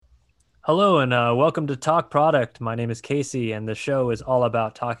Hello and welcome to Talk Product. My name is Casey, and the show is all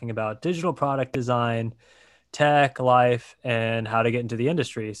about talking about digital product design, tech, life, and how to get into the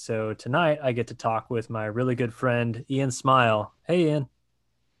industry. So tonight I get to talk with my really good friend Ian Smile. Hey, Ian.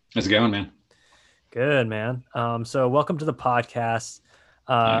 How's it going, man? Good, man. So welcome to the podcast.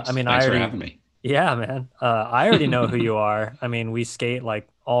 I Thanks. mean, I Thanks for already, having me. yeah, man. I already know who you are. I mean, we skate like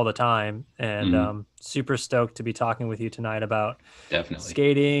all the time, and Hmm. super stoked to be talking with you tonight about Definitely.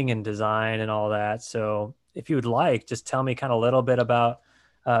 skating and design and all that. So if you would like, just tell me kind of a little bit about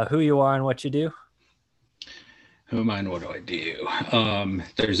who you are and what you do. Who am I and what do I do?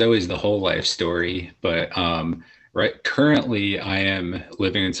 There's always the whole life story, but right currently I am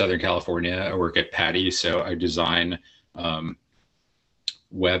living in Southern California. I work at Patty, so I design um,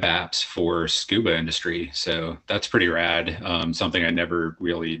 web apps for scuba industry. So that's pretty rad. Something I never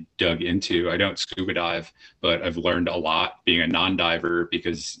really dug into. I don't scuba dive, but I've learned a lot being a non-diver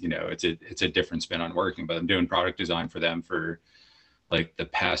because it's a different spin on working. But I'm doing product design for them for like the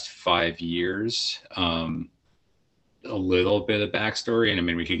past 5 years. A little bit of backstory, and I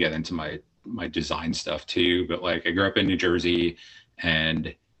mean we could get into my design stuff too. But like I grew up in New Jersey,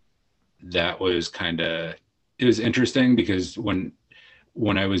 and that was kind of it was interesting because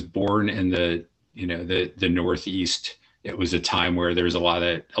when I was born in the Northeast, it was a time where there was a lot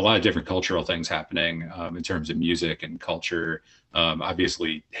of different cultural things happening in terms of music and culture.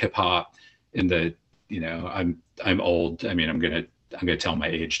 Obviously, hip hop. In the I'm old. I mean, I'm gonna tell my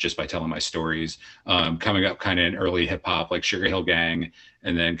age just by telling my stories. Coming up kind of in early hip hop, like Sugar Hill Gang,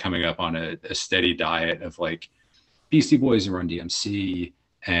 and then coming up on a steady diet of like Beastie Boys and Run DMC,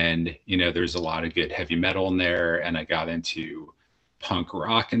 and there's a lot of good heavy metal in there. And I got into punk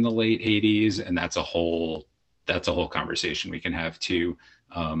rock in the late '80s, and that's a whole conversation we can have too.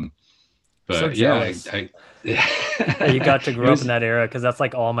 Um, So but yeah, jealous that you I got to it grow up in was that era because that's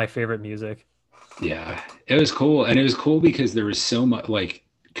like all my favorite music. yeah, it was cool, and it was cool because there was so much like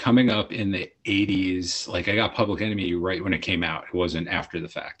coming up in the '80s. Like I got Public Enemy right when it came out. It wasn't after the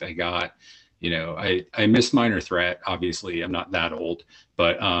fact. I got I missed Minor Threat. Obviously, I'm not that old,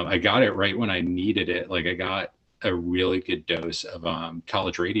 but I got it right when I needed it. Like I got a really good dose of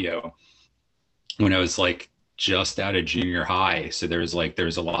college radio when I was like just out of junior high. So there was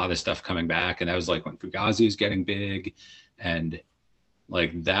a lot of stuff coming back, and that was like when Fugazi was getting big, and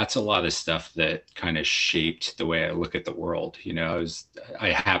like that's a lot of stuff that kind of shaped the way I look at the world. I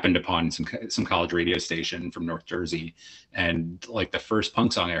happened upon some college radio station from North Jersey, and like the first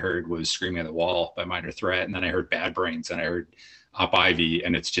punk song I heard was "Screaming at the Wall" by Minor Threat, and then I heard Bad Brains, and I heard Op Ivy,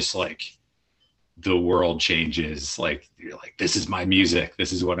 and it's just like the world changes. Like you're like, this is my music,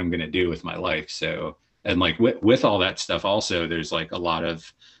 this is what I'm gonna do with my life. So, and like with all that stuff also, there's like a lot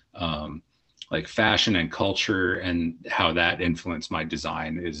of like fashion and culture, and how that influenced my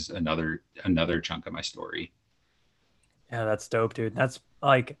design is another chunk of my story. Yeah, that's dope, dude. That's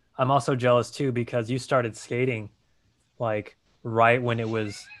like I'm also jealous too because you started skating like right when it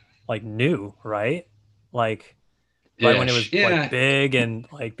was like new, right? Like right when it was Ish, like yeah. big and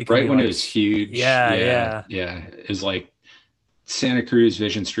like Right becoming when it like was huge, yeah, yeah, yeah. yeah. It was like Santa Cruz,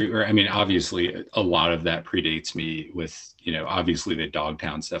 Vision Street, or I mean, obviously a lot of that predates me with, obviously the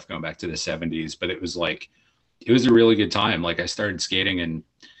Dogtown stuff going back to the '70s, but it was a really good time. Like I started skating in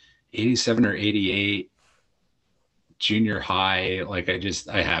 '87 or '88, junior high. Like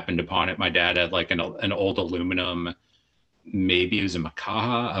I happened upon it. My dad had like an old aluminum, maybe it was a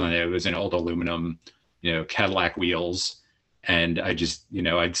Makaha. I don't know. It was an old aluminum, Cadillac wheels. And I just,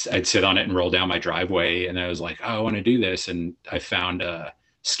 I'd sit on it and roll down my driveway. And I was like, oh, I want to do this. And I found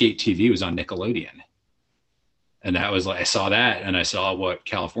Skate TV was on Nickelodeon. And that was like, I saw that and I saw what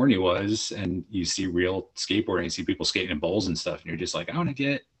California was. And you see real skateboarding, you see people skating in bowls and stuff. And you're just like, I want to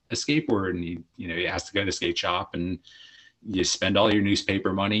get a skateboard. And you ask to go to the skate shop, and you spend all your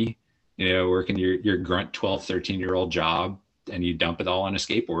newspaper money, working your grunt 12, 13-year-old job, and you dump it all on a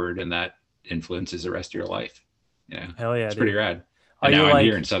skateboard, and that influences the rest of your life. Hell yeah, It's pretty dude. rad. Are And you now I'm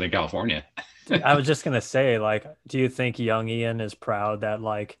here in like Southern California. I was just gonna say, like, do you think young Ian is proud that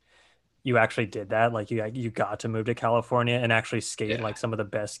like you actually did that? Like you got to move to California and actually skate Yeah. like some of the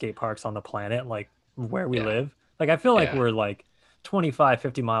best skate parks on the planet, like where we Yeah. live. Like I feel like Yeah. we're like 25,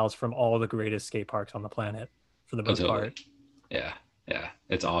 50 miles from all the greatest skate parks on the planet for the Oh, most totally. part. Yeah. Yeah.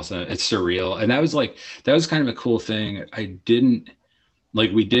 It's awesome. It's surreal. And that was kind of a cool thing.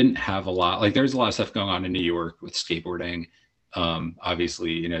 We didn't have a lot, like there was a lot of stuff going on in New York with skateboarding.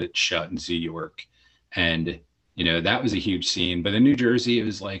 Obviously, it shut in New York, and that was a huge scene. But in New Jersey, it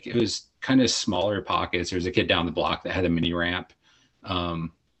was kind of smaller pockets. There was a kid down the block that had a mini ramp.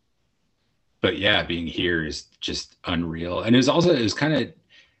 Um, but yeah, being here is just unreal. And it was kind of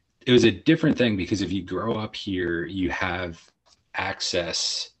it was a different thing because if you grow up here, you have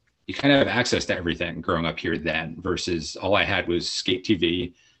access. You kind of have access to everything growing up here then, versus all I had was Skate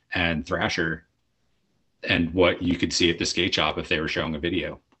TV and Thrasher and what you could see at the skate shop if they were showing a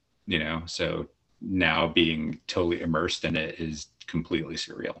video, you know? So now being totally immersed in it is completely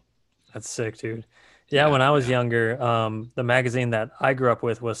surreal. That's sick, dude. Yeah, Yeah. when I was Yeah. younger, the magazine that I grew up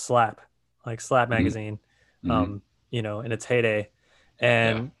with was Slap, like Slap Hmm. magazine, Hmm. in its heyday. Yeah.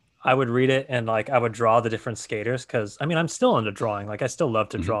 And I would read it and like I would draw the different skaters because I mean I'm still into drawing. Like I still love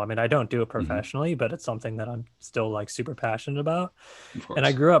to Hmm. draw. I mean, I don't do it Hmm. professionally, but it's something that I'm still like super passionate about. Of And I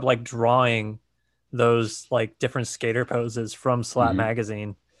course. grew up like drawing those like different skater poses from Slap Hmm.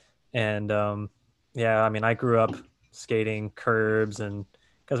 magazine. And yeah, I mean, I grew up skating curbs and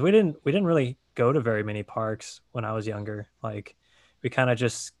because we didn't really go to very many parks when I was younger. Like we kind of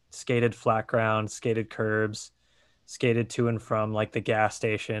just skated flat ground, skated curbs, skated to and from like the gas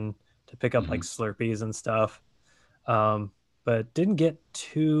station to pick up like Hmm. Slurpees and stuff. Um, but didn't get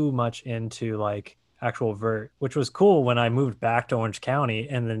too much into like actual vert, which was cool when I moved back to Orange County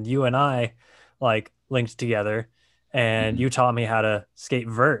and then you and I like linked together and Hmm. you taught me how to skate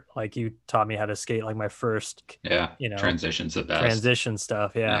vert. Like you taught me how to skate like my first, Yeah. you know, Transition's the best. transition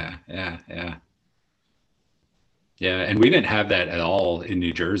stuff. Yeah. Yeah. Yeah. Yeah. Yeah, and we didn't have that at all in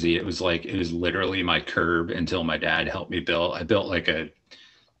New Jersey. It was like it was literally my curb until my dad helped me build. I built like a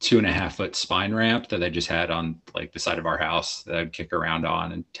 2.5 foot spine ramp that I just had on like the side of our house that I'd kick around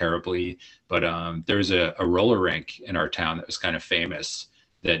on and terribly. But there was a roller rink in our town that was kind of famous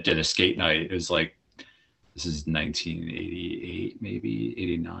that did a skate night. It was like this is 1988, maybe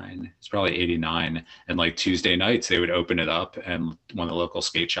 89. It's probably 89. And like Tuesday nights, they would open it up, and one of the local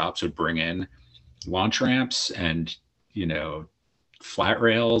skate shops would bring in launch ramps and you know flat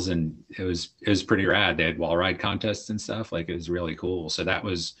rails, and it was pretty rad. They had wall ride contests and stuff. Like it was really cool. So that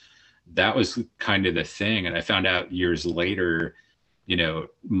was kind of the thing. And I found out years later,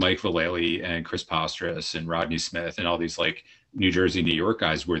 Mike Vallely and Chris Pastras and Rodney Smith and all these like New Jersey, New York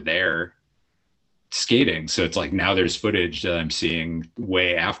guys were there skating. So it's like now there's footage that I'm seeing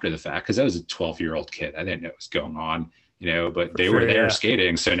way after the fact because I was a 12-year-old kid. I didn't know what was going on, but For they were sure. there Yeah.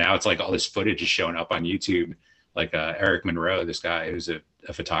 skating. So now it's like all this footage is showing up on YouTube. Like Eric Monroe, this guy who's a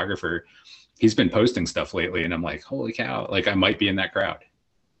photographer, he's been posting stuff lately, and I'm like, holy cow! Like I might be in that crowd.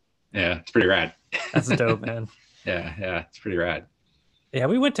 Yeah, it's pretty rad. That's dope, man. Yeah, it's pretty rad. Yeah.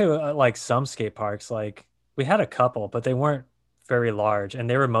 We went to like some skate parks. Like we had a couple, but they weren't very large and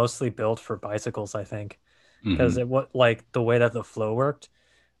they were mostly built for bicycles, I think. Because Hmm. it what like the way that the flow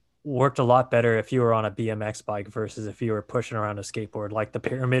worked a lot better if you were on a BMX bike versus if you were pushing around a skateboard. Like the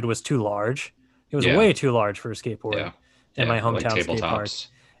pyramid was too large. It was Yeah, way too large for a skateboard yeah, in my yeah. Or like hometown skate park. tabletops.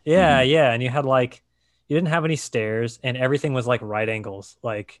 Yeah, Hmm. yeah. And you didn't have any stairs and everything was like right angles.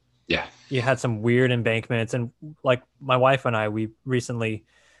 Like Yeah. you had some weird embankments. And like my wife and I, we recently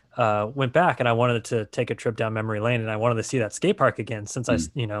went back and I wanted to take a trip down memory lane and I wanted to see that skate park again since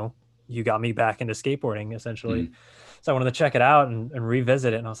Mm-hmm. you got me back into skateboarding essentially. Mm-hmm. So I wanted to check it out and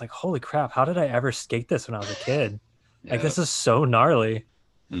revisit it. And I was like, holy crap, how did I ever skate this when I was a kid? Like, Yeah. this is so gnarly.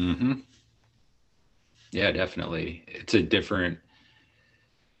 Hmm. Yeah, definitely. It's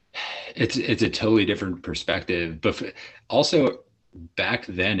a totally different perspective. But also back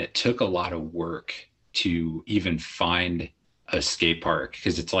then, it took a lot of work to even find a skate park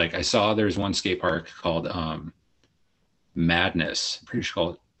because it's like I saw there's one skate park called Madness. I'm pretty sure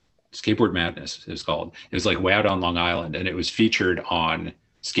called Skateboard Madness. It was called. It was like way out on Long Island, and it was featured on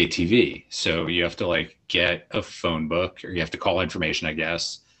Skate TV. So you have to like get a phone book, or you have to call information, I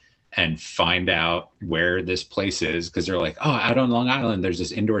guess, and find out where this place is because they're like, oh, out on Long Island, there's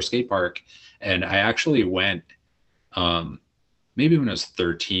this indoor skate park. And I actually went, um, maybe when I was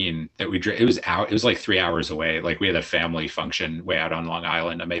 13, it was out, it was like 3 hours away. Like we had a family function way out on Long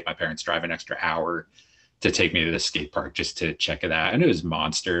Island. I made my parents drive an extra hour to take me to the skate park just to check it out. And it was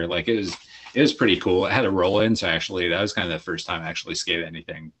monster. Like it was pretty cool. It had a roll in. So actually that was kind of the first time I actually skated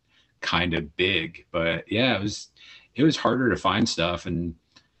anything kind of big. But yeah, it was harder to find stuff. And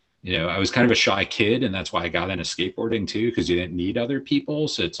I was kind of a shy kid, and that's why I got into skateboarding too, because you didn't need other people.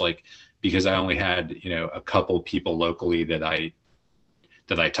 So it's like because I only had, a couple people locally that I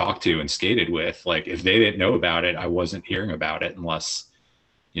talked to and skated with, like if they didn't know about it, I wasn't hearing about it unless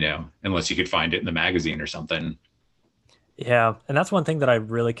you could find it in the magazine or something. Yeah. And that's one thing that I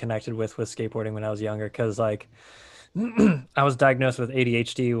really connected with skateboarding when I was younger. Cause like I was diagnosed with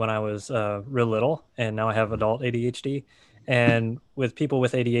ADHD when I was real little, and now I have adult ADHD. And with people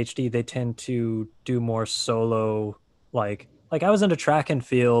with ADHD, they tend to do more solo, like I was into track and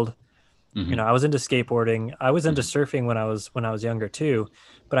field You know, Hmm. I was into skateboarding. I was into Hmm. surfing when I was younger too,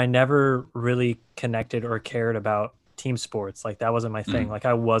 but I never really connected or cared about team sports. Like that wasn't my thing. Hmm. Like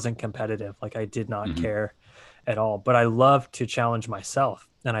I wasn't competitive. Like I did not Hmm. care at all. But I loved to challenge myself.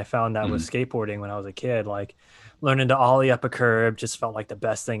 And I found that with Hmm. skateboarding when I was a kid, like learning to ollie up a curb just felt like the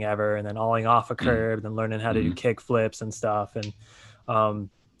best thing ever. And then ollieing off a Hmm. curb, then learning how to do Hmm. kick flips and stuff. And um,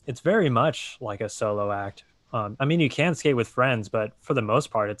 it's very much like a solo act. I mean, you can skate with friends, but for the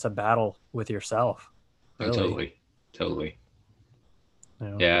most part, it's a battle with yourself, Oh, really. totally. Totally. You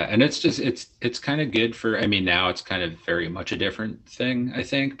know? Yeah, and it's just it's kind of good for, I mean, now it's kind of very much a different thing, I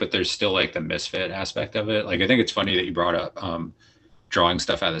think, but there's still like the misfit aspect of it. Like I think it's funny that you brought up drawing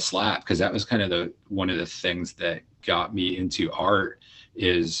stuff out of the slap, because that was kind of the one of the things that got me into art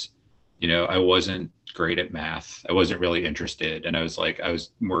is, I wasn't great at math. I wasn't really interested, and I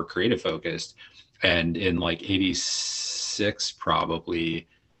was more creative focused. And in like 86 probably,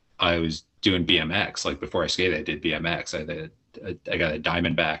 I was doing BMX. Like before I skated, I did BMX. I got a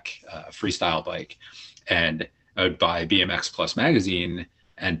Diamondback freestyle bike, and I would buy BMX Plus magazine.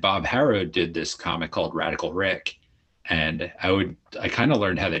 And Bob Harrow did this comic called Radical Rick, and I kind of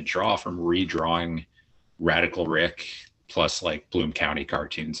learned how to draw from redrawing Radical Rick plus like Bloom County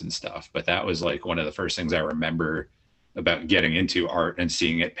cartoons and stuff. But that was like one of the first things I remember about getting into art and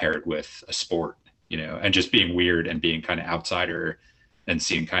seeing it paired with a sport, and just being weird and being kind of outsider and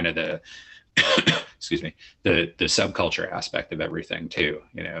seeing kind of the excuse me, the subculture aspect of everything too.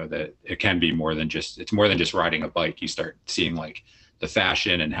 That it can be more than just, it's more than just riding a bike. You start seeing like the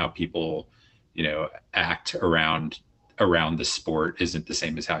fashion and how people, act around the sport isn't the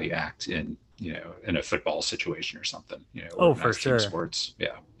same as how you act in a football situation or something, Oh, for organized team sure. sports.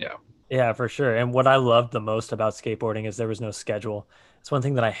 Yeah. Yeah. Yeah, for sure. And what I loved the most about skateboarding is there was no schedule. It's one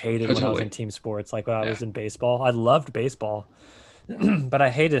thing that I hated Oh, when I was in totally. team sports, like when I Yeah. was in baseball. I loved baseball, but I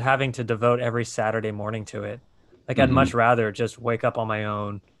hated having to devote every Saturday morning to it. Like I'd much Hmm. rather just wake up on my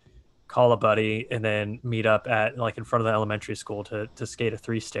own, call a buddy, and then meet up at like in front of the elementary school to skate a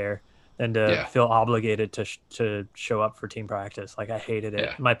three stair than to Yeah. feel obligated to show up for team practice. Like I hated it.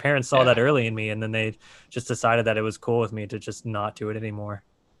 Yeah. My parents saw Yeah. that early in me, and then they just decided that it was cool with me to just not do it anymore.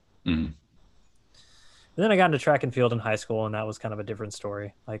 Hmm. And then I got into track and field in high school, and that was kind of a different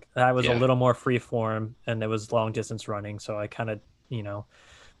story. Like that was a Yeah. little more free form, and it was long distance running. So I kind of, you know,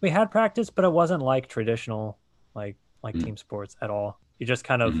 we had practice, but it wasn't like traditional, like team sports at all. You just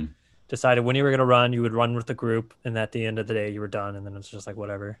kind of Hmm. decided when you were gonna run, you would run with the group, and at the end of the day, you were done, and then it's just like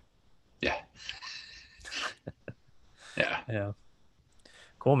whatever. Yeah. Yeah. Yeah,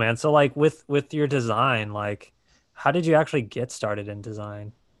 cool, man. So like with your design, like, how did you actually get started in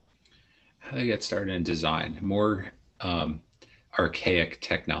design? How do I get started in design? More um, archaic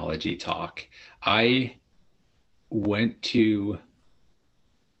technology talk. I went to,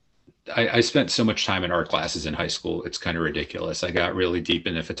 I spent so much time in art classes in high school. It's kind of ridiculous. I got really deep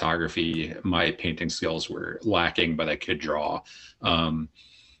into photography. My painting skills were lacking, but I could draw. Um,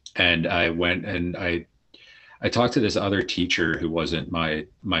 and I went and I talked to this other teacher who wasn't my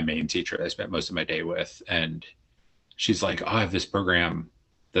main teacher I spent most of my day with, and she's like, oh, I have this program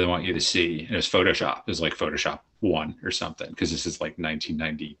that I want you to see. And it was Photoshop. It was like Photoshop 1 or something, because this is like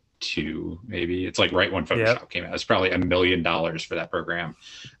 1992, maybe. It's like right when Yep. Photoshop came out. It's probably $1 million for that program.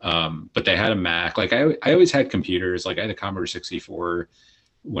 But they had a Mac. Like I always had computers. Like I had a Commodore 64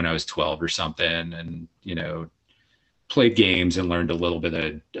 when I was 12 or something. And, played games and learned a little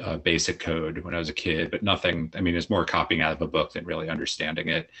bit of basic code when I was a kid, but nothing. I mean, it's more copying out of a book than really understanding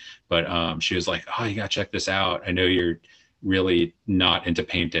it. But she was like, "Oh, you got to check this out. I know you're really not into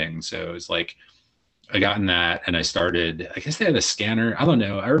painting." So it was like I got in that, and I started. I guess they had a scanner. I don't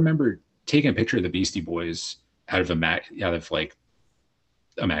know. I remember taking a picture of the Beastie Boys out of like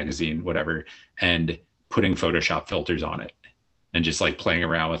a magazine, whatever, and putting Photoshop filters on it, and just like playing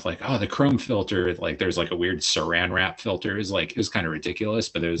around with like, oh, the chrome filter, like there's like a weird saran wrap filter. It was kind of ridiculous,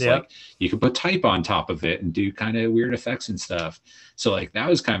 but it was like Yep. you could put type on top of it and do kind of weird effects and stuff. So like that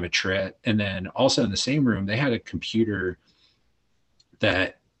was kind of a trip. And then also in the same room, they had a computer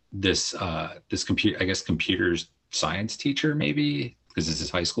that this computer, I guess computers science teacher, maybe, because this is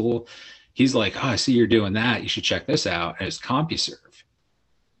high school. He's like, oh, I see you're doing that. You should check this out. And it's CompuServe.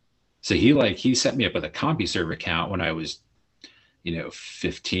 So he set me up with a CompuServe account when I was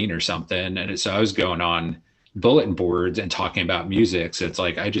 15 or something. And so I was going on bulletin boards and talking about music. So it's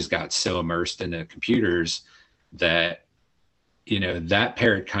like I just got so immersed in the computers that, that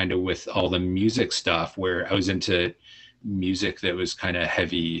paired kind of with all the music stuff, where I was into music that was kind of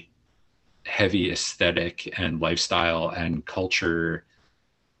heavy aesthetic and lifestyle and culture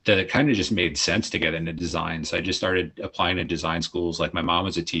that it kind of just made sense to get into design. So I just started applying to design schools. Like my mom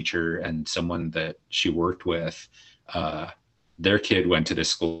was a teacher, and someone that she worked with, uh, their kid went to this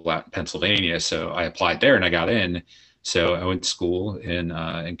school out in Pennsylvania. So I applied there and I got in. So I went to school in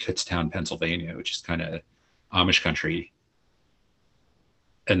Kutztown, Pennsylvania, which is kind of Amish country.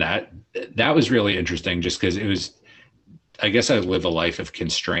 And that was really interesting just because it was, I guess I live a life of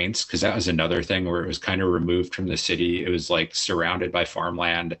constraints, because that was another thing where it was kind of removed from the city. It was like surrounded by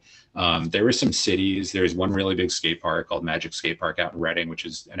farmland. There were some cities. There's one really big skate park called Magic Skate Park out in Reading, which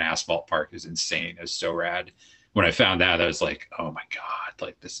is an asphalt park. Is insane. It's so rad. When I found that, I was like, oh my God,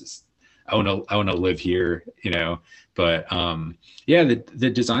 like this is, I want to live here, you know. But yeah, the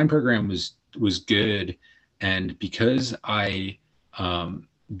design program was good. And because I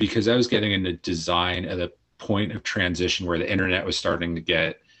was getting into design at a point of transition where the internet was starting to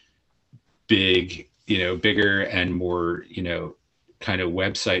get big, you know, bigger and more, you know, kind of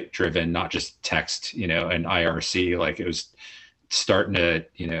website driven, not just text, you know, and IRC. Like it was starting to,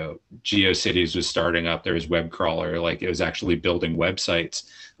 you know, GeoCities was starting up. There was WebCrawler, like it was actually building websites.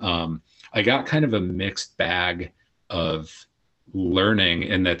 I got kind of a mixed bag of learning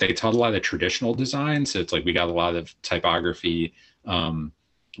in that they taught a lot of traditional design. So it's like we got a lot of typography.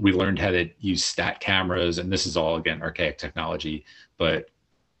 We learned how to use stat cameras, and this is all again archaic technology, but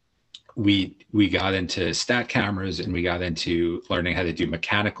we got into stat cameras and we got into learning how to do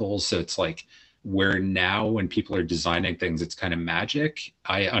mechanicals. So it's like where now when people are designing things, it's kind of magic.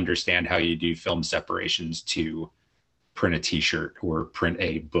 I understand how you do film separations to print a t-shirt or print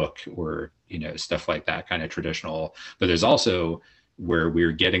a book or, you know, stuff like that, kind of traditional. But there's also where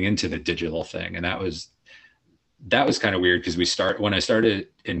we're getting into the digital thing, and that was kind of weird because when I started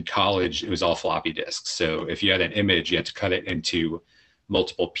in college, it was all floppy disks. So if you had an image, you had to cut it into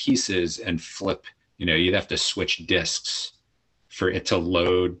multiple pieces and flip, you know, you'd have to switch disks for it to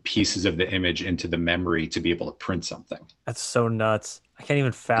load pieces of the image into the memory to be able to print something. That's so nuts. I can't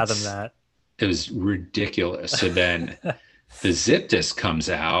even fathom that. It was ridiculous. So then the zip disk comes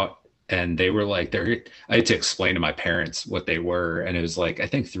out, and they were like, I had to explain to my parents what they were. And it was like, I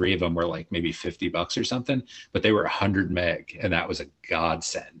think 3 of them were like maybe $50 or something, but they were 100 meg. And that was a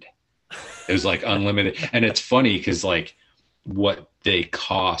godsend. It was like unlimited. And it's funny because like what they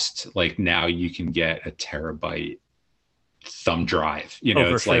cost, like now you can get a terabyte thumb drive, you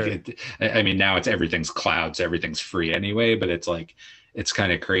know. It's sure. Like, I mean, now everything's cloud, so everything's free anyway, but it's like, it's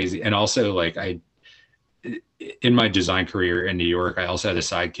kind of crazy. And also like in my design career in New York, I also had a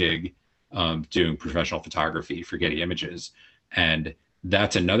side gig doing professional photography for Getty Images. And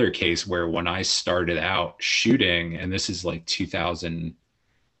that's another case where when I started out shooting, and this is like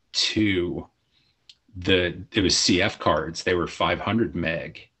 2002, it was CF cards. They were 500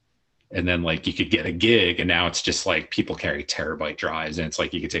 meg. And then like you could get a gig, and now it's just like people carry terabyte drives, and it's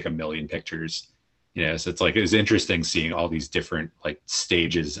like you could take 1 million pictures. You know, so it's like, it was interesting seeing all these different like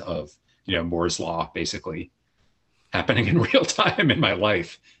stages of, you know, Moore's law basically happening in real time in my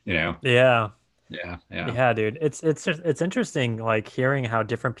life, you know? Yeah. Yeah. Yeah, dude. It's interesting, like hearing how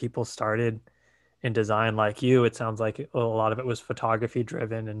different people started in design. Like you, it sounds like a lot of it was photography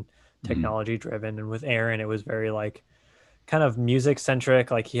driven and technology driven. And with Aaron, it was very like kind of music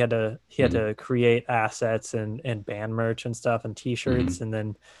centric. Like he had to create assets and band merch and stuff and t-shirts. And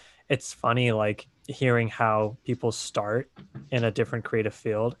then it's funny, like hearing how people start in a different creative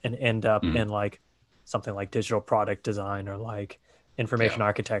field and end up in like something like digital product design or like information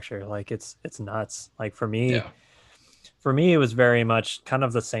architecture. Like it's nuts. Like for me, it was very much kind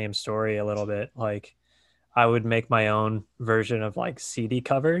of the same story a little bit. Like I would make my own version of like CD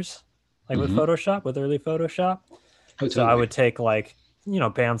covers, like with Photoshop, with early Photoshop. Oh, totally. So I would take like, you know,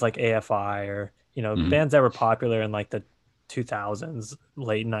 bands like AFI or, you know, bands that were popular in like the 2000s,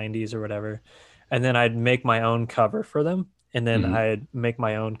 late 90s or whatever. And then I'd make my own cover for them. And then I'd make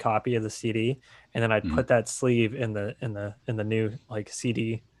my own copy of the CD, and then I'd put that sleeve in the new like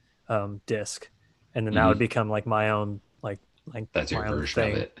CD disc, and then that would become like my own like that's your version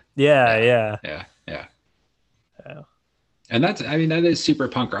thing. Of it. Yeah. And that is super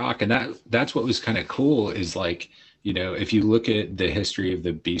punk rock, and that's what was kind of cool is like, you know, if you look at the history of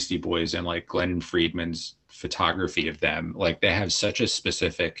the Beastie Boys and like Glenn Friedman's photography of them, like they have such a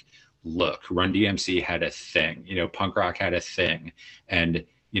specific look. Run DMC had a thing, you know, punk rock had a thing, and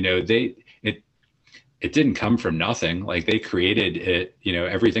you know, it didn't come from nothing. Like they created it, you know,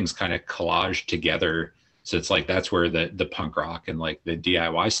 everything's kind of collaged together. So it's like, that's where the punk rock and like the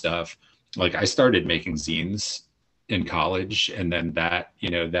DIY stuff, like I started making zines in college, and then that, you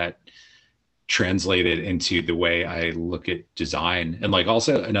know, that translated into the way I look at design. And like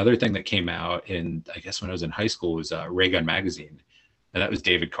also another thing that came out in, I guess when I was in high school, was Ray Gun magazine. and that was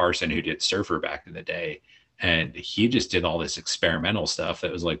David Carson, who did Surfer back in the day. And he just did all this experimental stuff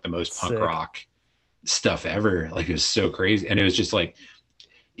that was like the most punk Sick. rock stuff ever. Like it was so crazy. And it was just like,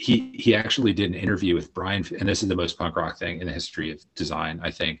 he actually did an interview with Brian, and this is the most punk rock thing in the history of design,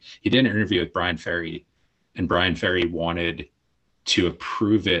 I think. He did an interview with Brian Ferry, and Brian Ferry wanted to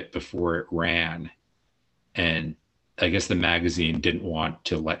approve it before it ran. And I guess the magazine didn't want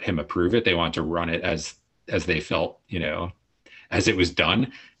to let him approve it. They wanted to run it as they felt, as it was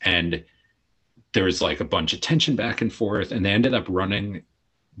done. And there was like a bunch of tension back and forth, and they ended up running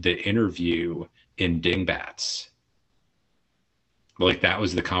the interview in dingbats. Like that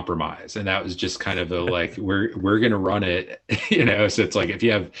was the compromise, and that was just kind of a like we're gonna run it, So it's like if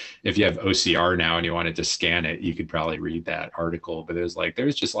you have OCR now and you wanted to scan it, you could probably read that article. But it was like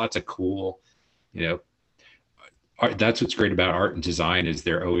there's just lots of cool, art. That's what's great about art and design is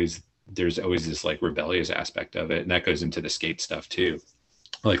there's always this like rebellious aspect of it, and that goes into the skate stuff too.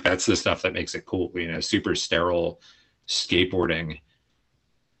 Like that's the stuff that makes it cool, super sterile skateboarding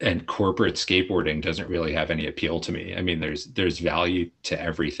and corporate skateboarding doesn't really have any appeal to me. I mean, there's value to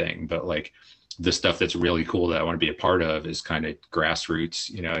everything, but like the stuff that's really cool that I want to be a part of is kind of grassroots.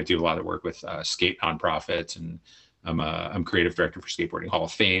 I do a lot of work with skate nonprofits, and I'm creative director for Skateboarding Hall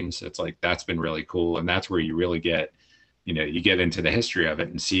of Fame. So it's like, that's been really cool. And that's where you really get, you get into the history of it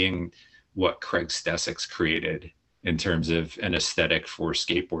and seeing what Craig Stessix created in terms of an aesthetic for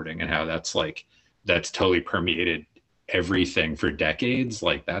skateboarding and how that's totally permeated everything for decades.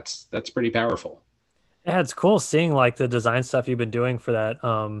 Like that's pretty powerful. Yeah, it's cool seeing like the design stuff you've been doing for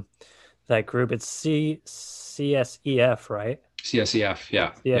that group. It's CSEF, right? CSEF,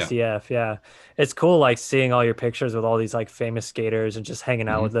 yeah. CSEF, yeah. It's cool like seeing all your pictures with all these like famous skaters and just hanging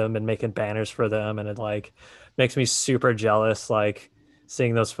out with Mm-hmm. them and making banners for them, and it like makes me super jealous like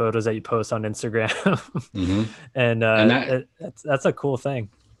seeing those photos that you post on Instagram. Mm-hmm. And And that, that's a cool thing.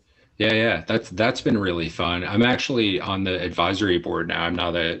 yeah, that's been really fun. I'm actually on the advisory board now. I'm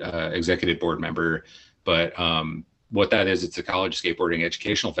not a executive board member, but what that is, it's a college skateboarding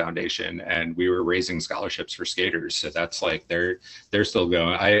educational foundation, and we were raising scholarships for skaters. So that's like they're still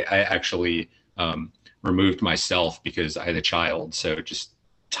going. I actually removed myself because I had a child, so just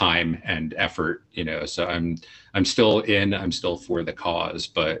time and effort, So I'm still for the cause,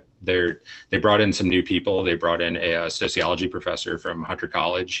 but they brought in some new people. They brought in a sociology professor from Hunter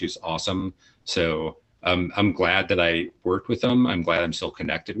College who's awesome. So I'm glad that I worked with them. I'm glad I'm still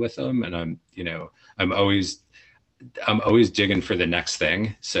connected with them, and I'm always digging for the next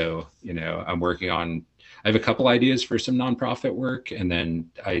thing. So I have a couple ideas for some nonprofit work, and then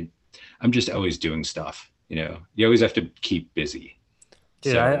I'm just always doing stuff. You always have to keep busy.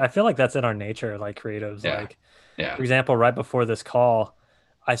 Dude, So I feel like that's in our nature, like creatives. yeah, Like, yeah. for example, right before this call,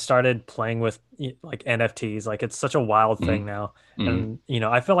 I started playing with like NFTs. Like, it's such a wild thing Mm-hmm. now. Mm-hmm. And,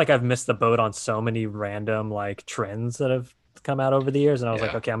 I feel like I've missed the boat on so many random like trends that have come out over the years. And I was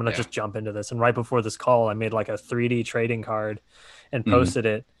like, Yeah, okay, I'm gonna yeah. just jump into this. And right before this call, I made like a 3D trading card and Mm-hmm. posted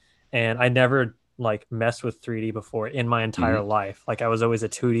it. And I never like messed with 3D before in my entire Mm-hmm. life. Like, I was always a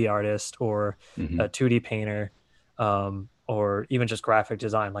 2D artist or Mm-hmm. a 2D painter. Or even just graphic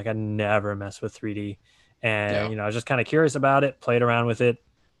design. Like I never messed with 3D. And, Yeah. I was just kind of curious about it, played around with it,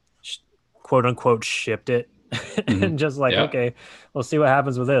 quote unquote, shipped it. Mm-hmm. And just like, Yeah. okay, we'll see what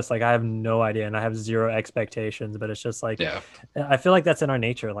happens with this. Like I have no idea and I have zero expectations, but it's just like, Yeah. I feel like that's in our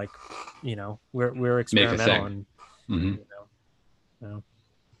nature. Like, we're Make a experimental thing. and, Mm-hmm. you know.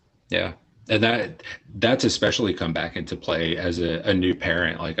 Yeah. And that's especially come back into play as a new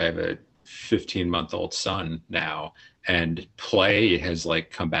parent. Like I have a 15-month-old son now, and play has like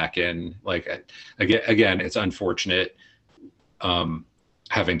come back in. Like again, it's unfortunate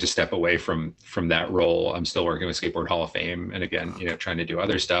having to step away from that role. I'm still working with Skateboard Hall of Fame, and again, trying to do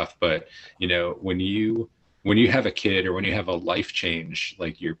other stuff. But when you have a kid or when you have a life change,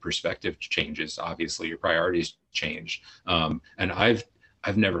 like your perspective changes. Obviously, your priorities change. And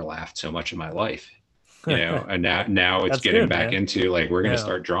I've never laughed so much in my life. And now it's That's getting good, back man. into like, we're going to Yeah.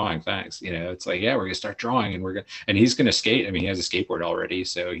 start drawing. Thanks. It's like, yeah, we're going to start drawing, and he's going to skate. I mean, he has a skateboard already,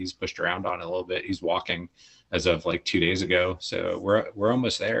 so he's pushed around on it a little bit. He's walking as of like 2 days ago. So we're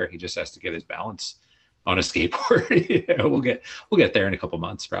almost there. He just has to get his balance on a skateboard. We'll get there in a couple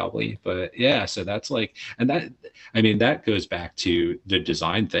months probably. But yeah, so that's like, and that goes back to the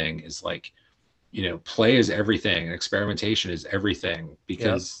design thing is like, play is everything and experimentation is everything, Yep.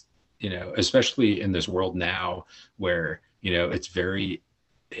 because especially in this world now where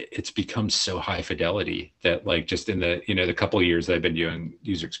it's become so high fidelity that like just in the couple of years that I've been doing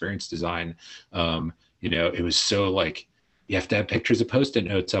user experience design, it was so like you have to have pictures of post-it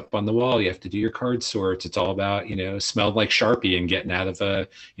notes up on the wall. You have to do your card sorts. It's all about, smelled like Sharpie and getting out of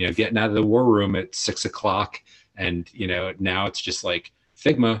the war room at 6 o'clock. And, now it's just like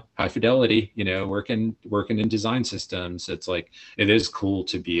Figma, high fidelity, working in design systems. It's like, it is cool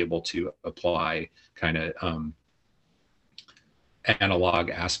to be able to apply kind of analog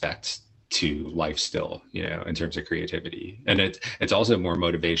aspects to life still, in terms of creativity. And it's also more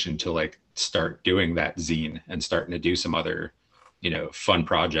motivation to like start doing that zine and starting to do some other, fun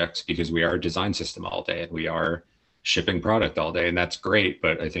projects, because we are a design system all day and we are shipping product all day, and that's great.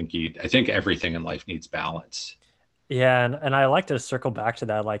 But I think everything in life needs balance. Yeah, and I like to circle back to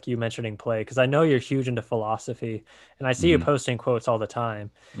that, like you mentioning play, because I know you're huge into philosophy, and I see you Mm-hmm. posting quotes all the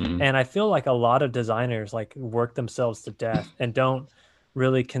time. Mm-hmm. And I feel like a lot of designers like work themselves to death and don't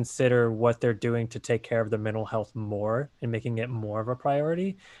really consider what they're doing to take care of their mental health more and making it more of a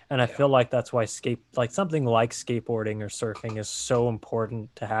priority. And I Yeah. feel like that's why like something like skateboarding or surfing is so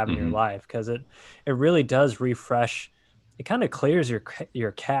important to have in your Mm-hmm. life, because it really does refresh. It kind of clears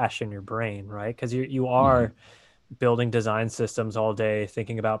your cache in your brain, right? Because you Mm-hmm. are building design systems all day,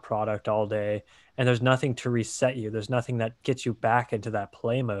 thinking about product all day, and there's nothing to reset you. There's nothing that gets you back into that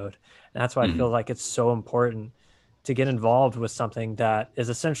play mode. And that's why I Mm-hmm. feel like it's so important to get involved with something that is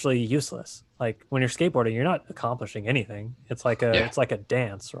essentially useless. Like when you're skateboarding, you're not accomplishing anything. Yeah. It's like a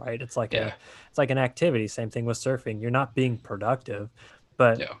dance, right? Yeah. It's like an activity. Same thing with surfing. You're not being productive.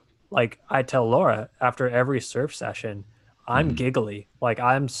 But Yeah. like I tell Laura after every surf session, I'm Mm-hmm. giggly. Like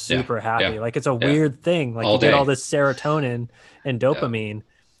I'm Yeah. super happy. Yeah. Like it's a Yeah. weird thing. Like All you get all day. this serotonin and Yeah. dopamine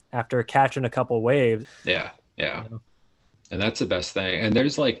after catching a couple waves, Yeah. Yeah. you know? And that's the best thing. And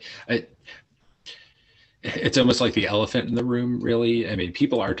there's like, it's almost like the elephant in the room, really. I mean,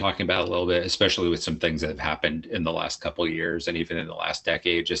 people are talking about it a little bit, especially with some things that have happened in the last couple of years and even in the last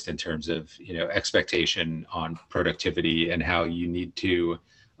decade, just in terms of, expectation on productivity and how you need to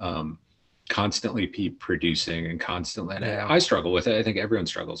um, constantly be producing and constantly, and Yeah. I struggle with it. I think everyone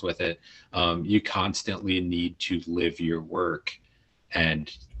struggles with it. You constantly need to live your work.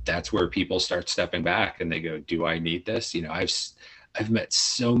 And that's where people start stepping back and they go, do I need this? I've met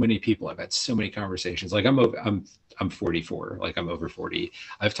so many people. I've had so many conversations. Like I'm 44. Like I'm over 40.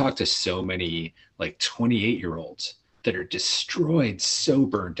 I've talked to so many like 28-year-olds that are destroyed, so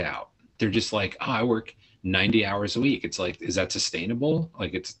burnt out. They're just like, oh, I work 90 hours a week. It's like, is that sustainable?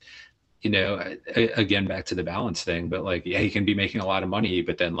 Like it's, again, back to the balance thing, but like, yeah, you can be making a lot of money,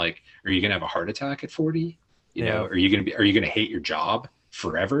 but then like, are you going to have a heart attack at 40? Yeah. Are you going to hate your job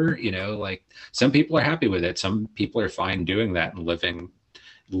forever? Like some people are happy with it. Some people are fine doing that and living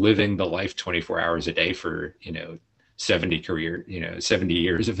the life 24 hours a day for, 70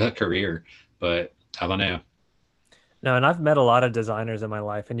 years of that career. But I don't know. No, and I've met a lot of designers in my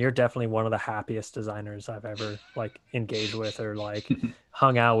life, and you're definitely one of the happiest designers I've ever like engaged with or like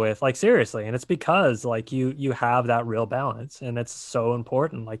hung out with. Like seriously, and it's because like you have that real balance, and it's so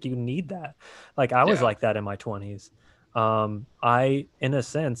important. Like you need that. Like I was Yeah. like that in my 20s. I in a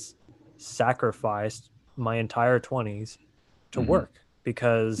sense sacrificed my entire 20s to Mm-hmm. work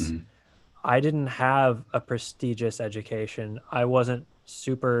because Mm-hmm. I didn't have a prestigious education. I wasn't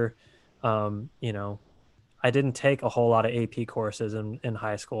super you know, I didn't take a whole lot of AP courses in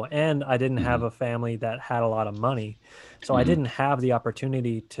high school, and I didn't Mm-hmm. have a family that had a lot of money. So I Mm-hmm. didn't have the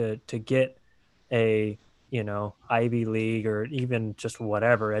opportunity to get a, Ivy League or even just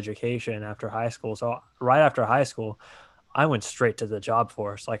whatever education after high school. So right after high school, I went straight to the job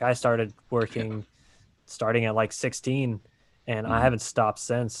force. Like I started Yeah. working starting at like 16, and I Mm-hmm. haven't stopped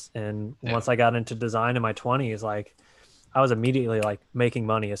since. And Yeah. once I got into design in my 20s, like I was immediately like making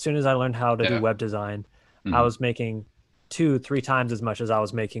money. As soon as I learned how to do Yeah. web design, I Mm-hmm. was making two, three times as much as I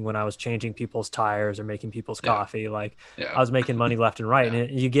was making when I was changing people's tires or making people's Yeah. coffee. Like I Yeah. was making money left and right. Yeah.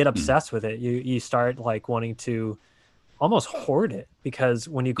 And you get Mm-hmm. obsessed with it. You start like wanting to almost hoard it, because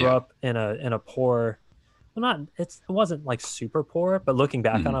when you grow Yeah. up in a poor, well, not it wasn't like super poor, but looking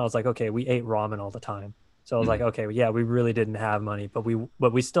back on Mm-hmm. it, I was like, okay, we ate ramen all the time. So I was like, Mm-hmm. okay, yeah, we really didn't have money, but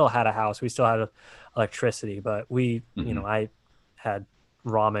we still had a house, we still had electricity, but Mm-hmm. I had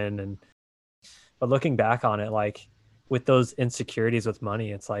ramen. And but looking back on it, like with those insecurities with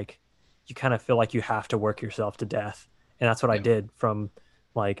money, it's like you kind of feel like you have to work yourself to death. And that's what I Yeah. did from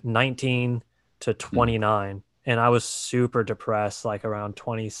like 19 to Mm-hmm. 29. And I was super depressed, like around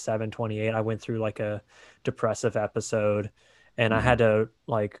 27, 28. I went through like a depressive episode, and I Mm-hmm. had to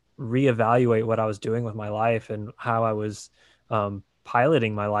like reevaluate what I was doing with my life and how I was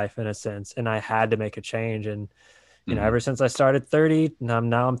piloting my life in a sense. And I had to make a change. And Mm-hmm. ever since I started 30, and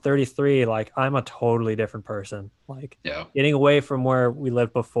now I'm 33, like I'm a totally different person. Like Yeah. getting away from where we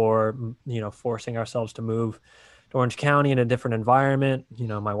lived before, forcing ourselves to move Orange County in a different environment. You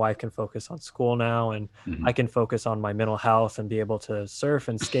know, my wife can focus on school now, and I Mhm. can focus on my mental health and be able to surf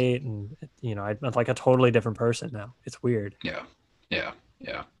and skate. And, you know, I'm like a totally different person now. It's weird. Yeah. Yeah.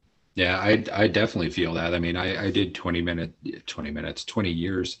 Yeah. Yeah. I definitely feel that. I mean, I did 20 minutes, 20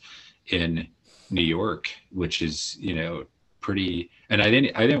 years in New York, which is, pretty, and I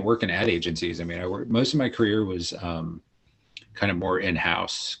didn't work in ad agencies. I mean, I worked, most of my career was, kind of more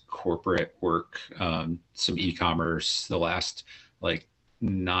in-house corporate work, some e-commerce. The last like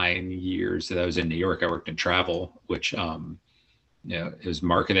 9 years that I was in New York, I worked in travel, which, it was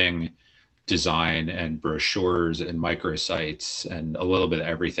marketing, design, and brochures and microsites and a little bit of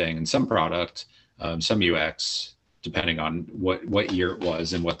everything and some product, some UX, depending on what year it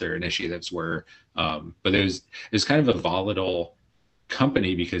was and what their initiatives were. But it was kind of a volatile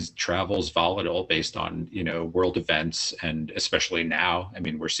company because travel's volatile based on world events, and especially now, I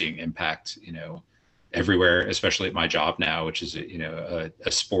mean, we're seeing impact everywhere, especially at my job now, which is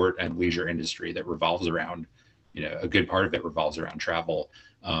a sport and leisure industry that revolves around, a good part of it revolves around travel.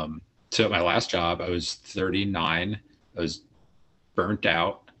 So at my last job, I was 39. I was burnt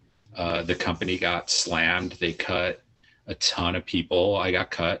out. The company got slammed. They cut a ton of people. I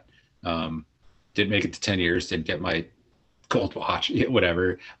got cut. um, didn't make it to 10 years, didn't get my gold watch,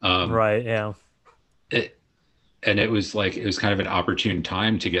 whatever. Right. Yeah. It, and it was kind of an opportune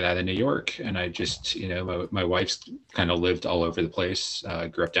time to get out of New York. And I just, my wife's kind of lived all over the place.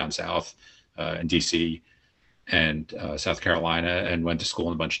 Grew up down south, in DC and South Carolina, and went to school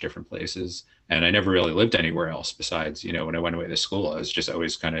in a bunch of different places. And I never really lived anywhere else besides, when I went away to school, I was just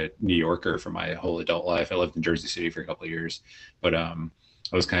always kind of New Yorker for my whole adult life. I lived in Jersey City for a couple of years, but I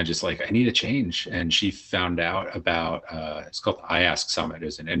was kind of just like, I need a change. And she found out about, it's called the iAsk Summit,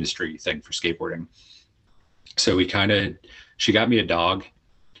 is an industry thing for skateboarding. So she got me a dog,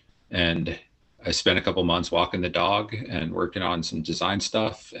 and I spent a couple months walking the dog and working on some design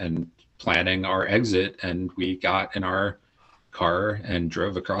stuff and planning our exit. And we got in our car and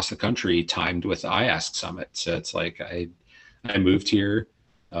drove across the country, timed with iAsk Summit. So it's like I moved here.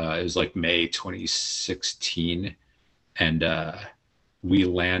 It was like May 2016, and we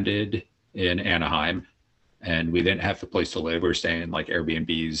landed in Anaheim, and we didn't have a place to live. We were staying in like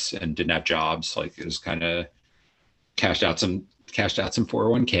Airbnbs and didn't have jobs. Like, it was kind of cashed out some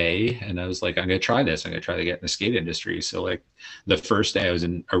 401k, and I was like, I'm gonna try this. I'm gonna try to get in the skate industry. So like the first day I was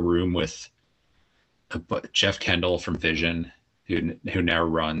in a room with Jeff Kendall from Vision, who now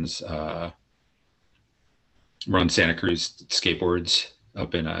runs Santa Cruz Skateboards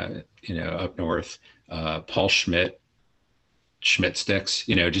up in up north. Paul Schmidt Sticks,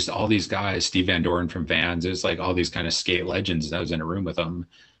 just all these guys, Steve Van Doren from Vans. It was like all these kind of skate legends. And I was in a room with them.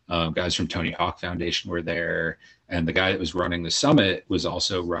 Guys from Tony Hawk Foundation were there. And the guy that was running the summit was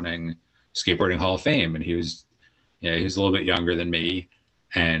also running Skateboarding Hall of Fame. And he was a little bit younger than me.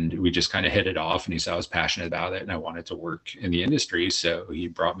 And we just kind of hit it off. And he saw I was passionate about it and I wanted to work in the industry. So he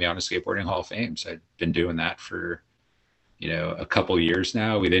brought me on to Skateboarding Hall of Fame. So I've been doing that for, a couple of years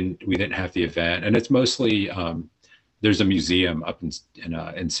now. We didn't have the event. And it's mostly, there's a museum up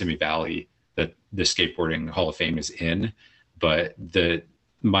in Simi Valley that the Skateboarding Hall of Fame is in, but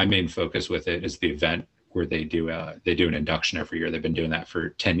my main focus with it is the event where they do an induction every year. They've been doing that for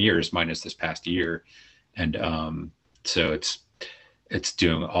 10 years, minus this past year, and so it's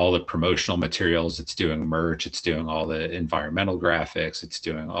doing all the promotional materials, it's doing merch, it's doing all the environmental graphics, it's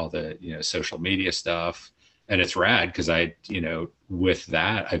doing all the social media stuff, and it's rad because with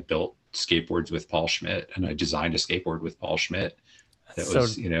that I built skateboards with Paul Schmidt, and I designed a skateboard with Paul Schmidt that So,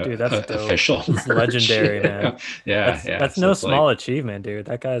 was dude, that's dope. official It's merch. legendary, man. Yeah, yeah. That's So no it's like, small achievement, dude.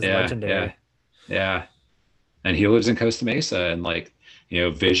 That guy's yeah, yeah, legendary. yeah. And he lives in Costa Mesa, and like,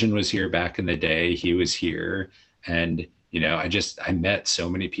 Vision was here back in the day. He was here, and I met so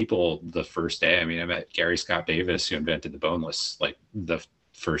many people the first day. I mean, I met Gary Scott Davis, who invented the boneless, like the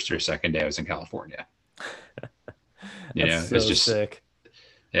first or second day I was in California. That's It's so just, sick.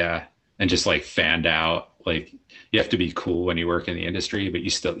 yeah. And just like fanned out, like, you have to be cool when you work in the industry, but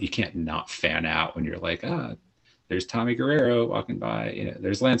you can't not fan out when you're like, there's Tommy Guerrero walking by,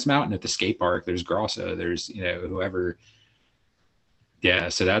 there's Lance Mountain at the skate park, there's Grosso, there's, whoever. Yeah.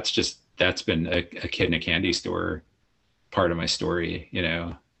 So that's been a kid in a candy store part of my story.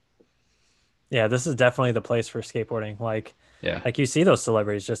 Yeah, this is definitely the place for skateboarding. Yeah. Like you see those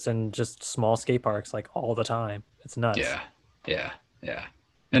celebrities just in just small skate parks like all the time. It's nuts. Yeah. Yeah. Yeah.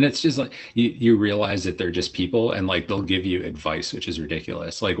 And it's just like you realize that they're just people, and like they'll give you advice, which is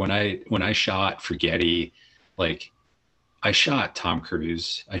ridiculous. Like when I shot for Getty, like I shot Tom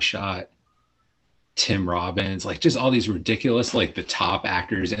Cruise, I shot Tim Robbins, like just all these ridiculous, like the top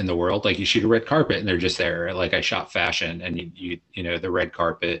actors in the world. Like you shoot a red carpet and they're just there. Like I shot fashion, and you know, the red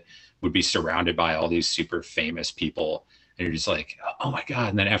carpet would be surrounded by all these super famous people. And you're just like, oh my God.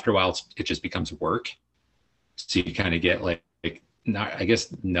 And then after a while, it just becomes work. So you kind of get like not, I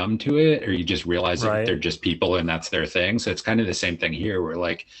guess, numb to it, or you just realize that Right. they're just people and that's their thing. So it's kind of the same thing here where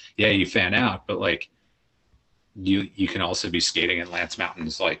like, yeah, you fan out, but like you can also be skating in Lance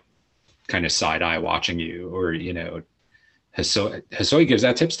Mountains, like kind of side eye watching you, or you know, Hasoi gives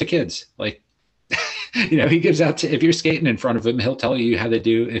out tips to kids. Like, you know, he gives out if you're skating in front of him, he'll tell you how to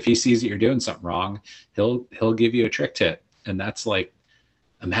do. If he sees that you're doing something wrong, he'll give you a trick tip, and that's like,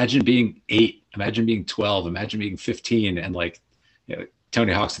 imagine being 8, imagine being 12, imagine being 15, and like, you know,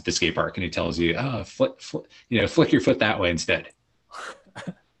 Tony Hawk's at the skate park and he tells you, oh, flick your foot that way instead.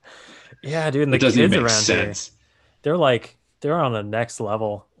 Yeah, dude. And It the doesn't even kids make around here, sense. they're on the next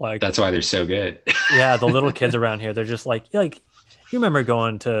level. Like, That's why they're so good. yeah, the little kids around here, they're just like you remember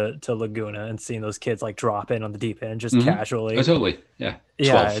going to Laguna and seeing those kids like drop in on the deep end just Mm-hmm. Oh, casually. totally. Yeah.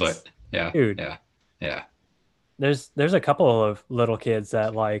 Yeah, 12 it's foot. Yeah. dude, Yeah. Yeah. there's a couple of little kids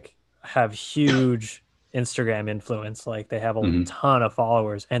that like have huge Instagram influence. Like they have a Mm-hmm. ton of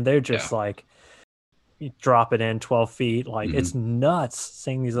followers and they're Yeah. just like you drop it in 12 feet. Like Mm-hmm. it's nuts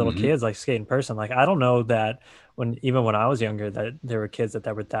seeing these little Mm-hmm. kids like skate in person. Like I don't know that even when I was younger that there were kids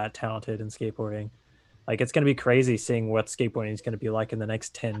that were that talented in skateboarding. Like it's going to be crazy seeing what skateboarding is going to be like in the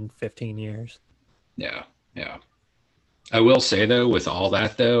next 10, 15 years. Yeah. Yeah. I will say though, with all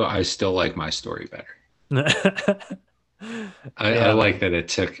that though, I still like my story better. I Yeah, like man. that it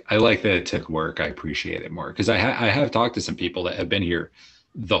took. I like that it took work. I appreciate it more because I have talked to some people that have been here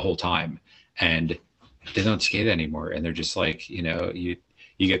the whole time and they don't skate anymore, and they're just like, you know, you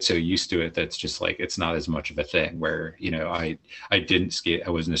get so used to it that's just like it's not as much of a thing. Where you know, I didn't skate. I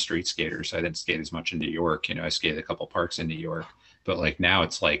wasn't a street skater, so I didn't skate as much in New York. You know, I skated a couple parks in New York, but like now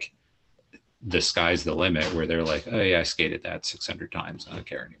it's like the sky's the limit. Where they're like, oh yeah, I skated that 600 times. I don't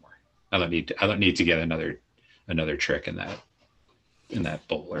care anymore. I don't need to get another trick in that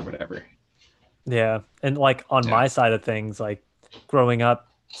bowl or whatever. Yeah. And like on Yeah. my side of things, like growing up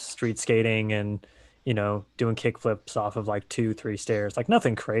street skating and, doing kick flips off of like 2, 3 stairs, like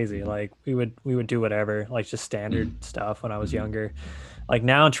nothing crazy. Mm-hmm. Like we would do whatever, like just standard Mm-hmm. stuff when I was Mm-hmm. younger. Like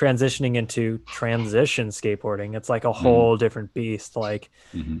now transitioning into transition skateboarding, it's like a Mm-hmm. whole different beast. Like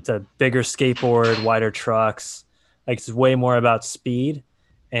Mm-hmm. it's a bigger skateboard, wider trucks. Like it's way more about speed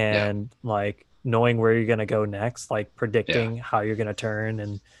Yeah. and like knowing where you're gonna go next, like Yeah. predicting how you're gonna turn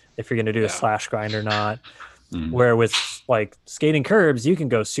and if you're gonna do a Yeah. slash grind or not. Mm-hmm. Where with like skating curbs, you can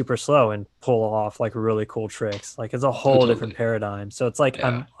go super slow and pull off like really cool tricks. Like it's a Oh, whole different totally. paradigm. So it's like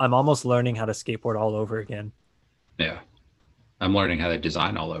Yeah. I'm almost learning how to skateboard all over again. Yeah. I'm learning how to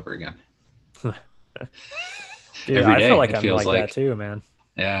design all over again. Dude, Every I feel day like it I'm feels like that like, too, man.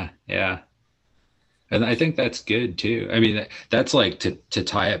 yeah, yeah. And I think that's good too. I mean, that's like to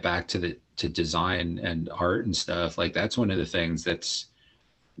tie it back to the to design and art and stuff. Like that's one of the things that's,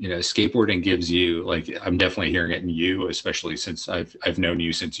 you know, skateboarding gives you, like, I'm definitely hearing it in you, especially since I've known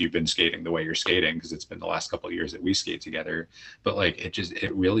you since you've been skating the way you're skating, because it's been the last couple of years that we skate together. But like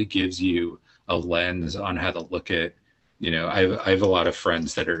it really gives you a lens on how to look at, you know, I have a lot of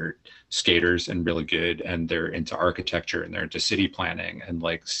friends that are skaters and really good, and they're into architecture and they're into city planning, and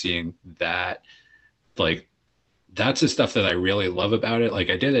like seeing that, like that's the stuff that I really love about it. Like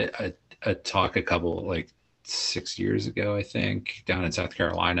I did a talk a couple, like 6 years ago, I think, down in South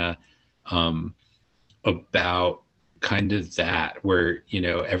Carolina, um, about kind of that, where, you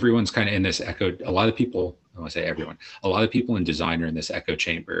know, everyone's kind of in this echo. A lot of people, I want to say everyone, a lot of people in design are in this echo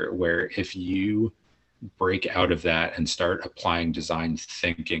chamber where if you break out of that and start applying design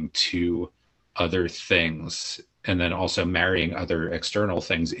thinking to other things, and then also marrying other external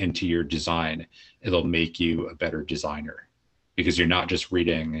things into your design, it'll make you a better designer, because you're not just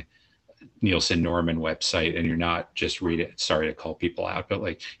reading Nielsen Norman website, and you're not just reading, sorry to call people out, but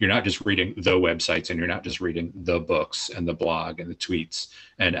like you're not just reading the websites, and you're not just reading the books and the blog and the tweets,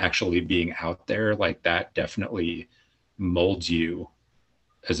 and actually being out there, like that definitely molds you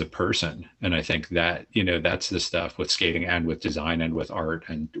as a person. And I think that, you know, that's the stuff with skating and with design and with art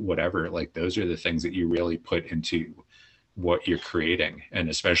and whatever, like those are the things that you really put into what you're creating. And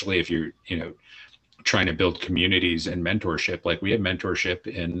especially if you're, you know, trying to build communities and mentorship, like we have mentorship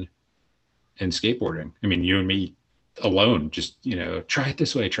in skateboarding. I mean, you and me alone, just, you know, try it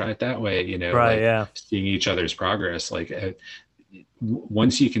this way, try it that way, you know, Right, like yeah. seeing each other's progress. Like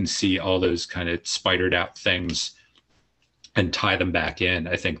once you can see all those kind of spidered out things and tie them back in,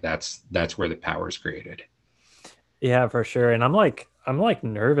 I think that's where the power is created. Yeah, for sure. And I'm like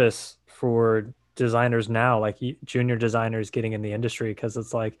nervous for designers now, like junior designers getting in the industry, because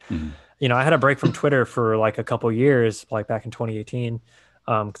it's like, Mhm. I had a break from Twitter for like a couple years, like back in 2018,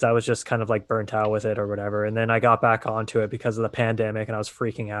 because I was just kind of like burnt out with it or whatever. And then I got back onto it because of the pandemic, and I was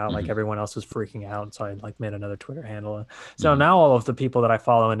freaking out, like Mhm. everyone else was freaking out. And so I like made another Twitter handle. So Mhm. now all of the people that I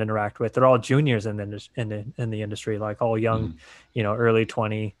follow and interact with, they're all juniors in the industry, like all young, Mhm. early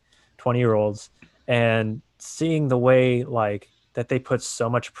 20 year olds. And seeing the way like that they put so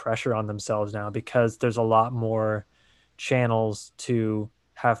much pressure on themselves now, because there's a lot more channels to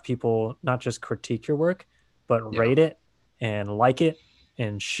have people not just critique your work, but Yeah. rate it and like it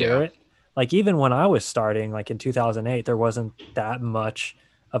and share Yeah. it. Like even when I was starting, like in 2008, there wasn't that much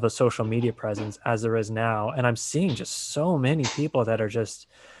of a social media presence as there is now. And I'm seeing just so many people that are just,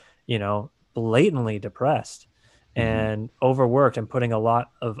 blatantly depressed Mhm. and overworked and putting a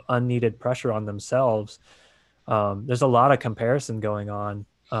lot of unneeded pressure on themselves. There's a lot of comparison going on,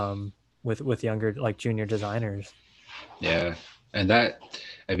 with younger, like junior designers. Yeah. And that,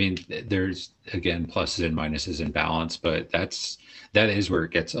 I mean, there's again pluses and minuses in balance, but that is where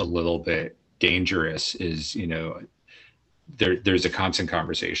it gets a little bit dangerous is, there's a constant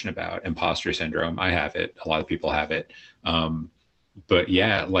conversation about imposter syndrome. I have it. A lot of people have it. Um, but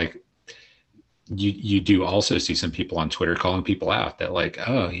yeah, like you do also see some people on Twitter calling people out that like,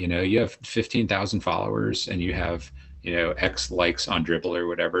 oh, you have 15,000 followers and you have, X likes on Dribble or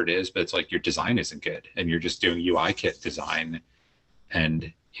whatever it is, but it's like your design isn't good and you're just doing UI kit design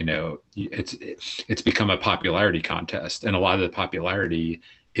and it's become a popularity contest and a lot of the popularity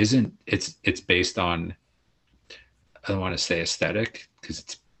isn't it's based on, I don't want to say aesthetic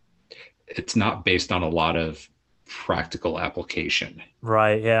because it's not based on a lot of practical application.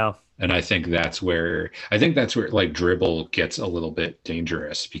 Right. Yeah. And I think that's where like Dribble gets a little bit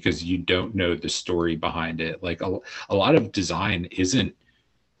dangerous because you don't know the story behind it. Like a lot of design isn't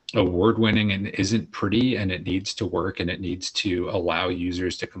award winning and isn't pretty and it needs to work and it needs to allow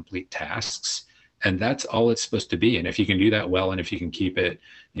users to complete tasks. And that's all it's supposed to be. And if you can do that well and if you can keep it,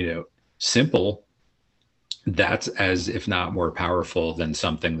 simple, that's as if not more powerful than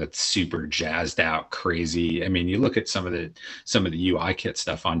something that's super jazzed out crazy. I mean, you look at some of the UI kit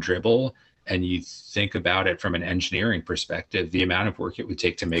stuff on Dribble and you think about it from an engineering perspective, the amount of work it would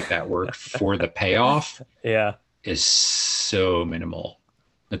take to make that work for the payoff Yeah. is so minimal.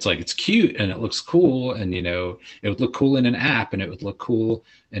 It's like it's cute and it looks cool and it would look cool in an app and it would look cool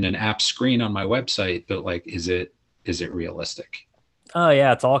in an app screen on my website, but like is it realistic? Oh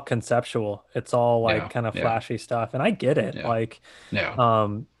yeah, it's all conceptual. It's all like Yeah, kind of yeah, flashy stuff. And I get it. yeah, Like, yeah.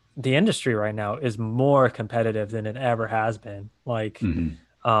 the industry right now is more competitive than it ever has been. Hmm.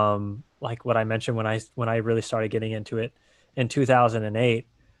 Like what I mentioned when I really started getting into it in 2008,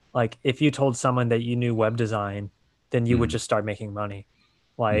 like if you told someone that you knew web design, then you would Hmm. just start making money.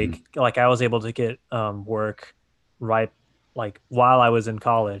 Hmm. Like I was able to get work right, like while I was in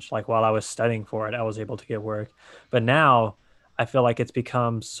college, like while I was studying for it, I was able to get work. But now I feel like it's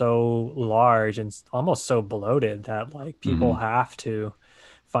become so large and almost so bloated that like people Hmm. have to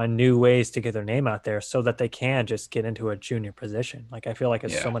find new ways to get their name out there so that they can just get into a junior position. Like I feel like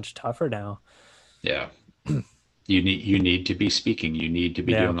it's so Yeah, much tougher now. yeah. You need to be speaking. You need to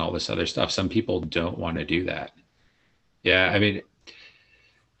be Yeah. doing all this other stuff. Some people don't want to do that. Yeah, I mean,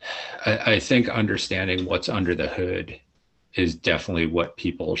 I think understanding what's under the hood is definitely what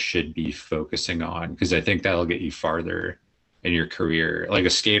people should be focusing on because I think that'll get you farther in your career. Like a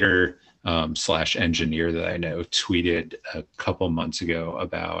skater slash engineer that I know tweeted a couple months ago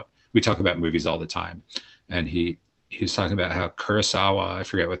about we talk about movies all the time, and he was talking about how Kurosawa, I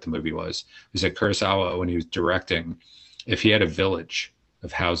forget what the movie was. He said Kurosawa when he was directing, if he had a village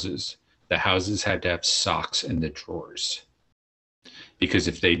of houses, the houses had to have socks in the drawers because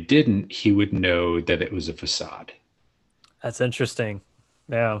if they didn't, he would know that it was a facade. That's interesting.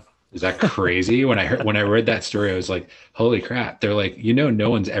 Yeah. Is that crazy? When I read that story, I was like, "Holy crap!" They're like, no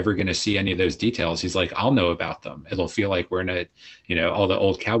one's ever going to see any of those details. He's like, "I'll know about them. It'll feel like we're in all the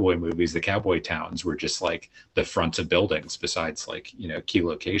old cowboy movies. The cowboy towns were just like the fronts of buildings, besides like key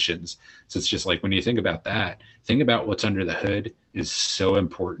locations. So it's just like when you think about that, think about what's under the hood is so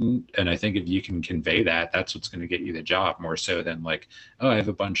important. And I think if you can convey that, that's what's going to get you the job more so than like, oh, I have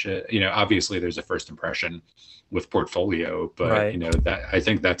a bunch of Obviously, there's a first impression with portfolio, but Right. that I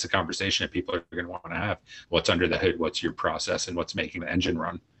think that's a conversation that people are going to want to have. What's under the hood? What's your process, and what's making the engine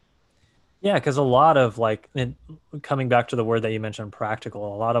run? Yeah, because a lot of like, coming back to the word that you mentioned,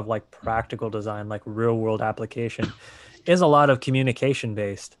 practical, a lot of like practical design, like real world application, is a lot of communication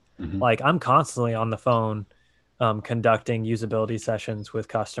based. Mm-hmm. Like I'm constantly on the phone, conducting usability sessions with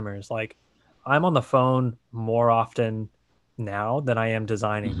customers. Like I'm on the phone more often now than I am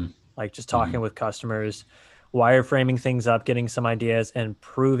designing. Mm-hmm. like just talking Hmm. with customers, wireframing things up, getting some ideas, and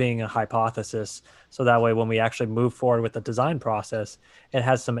proving a hypothesis. So that way, when we actually move forward with the design process, it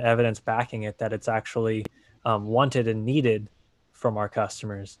has some evidence backing it that it's actually wanted and needed from our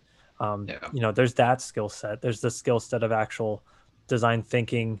customers. Yeah. There's that skill set. There's the skill set of actual design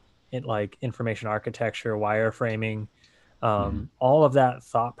thinking, in like information architecture, wireframing, Hmm. all of that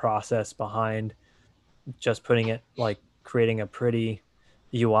thought process behind just putting it like creating a pretty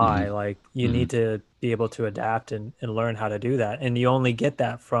UI. Hmm. Like you Hmm. need to be able to adapt and learn how to do that. And you only get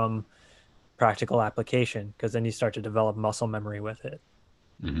that from practical application because then you start to develop muscle memory with it,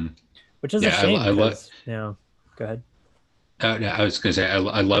 Hmm. which is a Yeah, shame I love. because, go ahead. No, I was going to say, I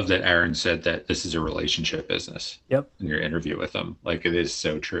love that Aaron said that this is a relationship business Yep. in your interview with him. Like it is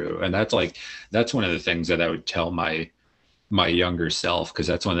so true. And that's like, that's one of the things that I would tell my younger self, because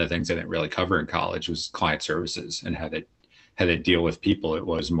that's one of the things I didn't really cover in college was client services and how they deal with people. It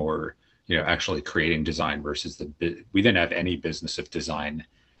was more, actually creating design versus we didn't have any business of design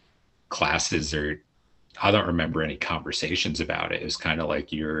classes, or I don't remember any conversations about it. It was kind of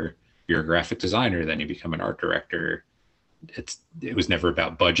like you're a graphic designer, then you become an art director. It was never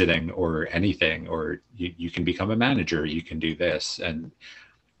about budgeting or anything, or you can become a manager, you can do this. And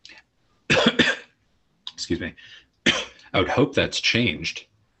excuse me, I would hope that's changed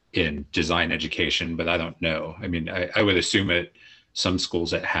in design education, but I don't know. I mean, I would assume it some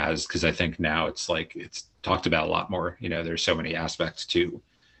schools it has, because I think now it's like it's talked about a lot more. There's so many aspects to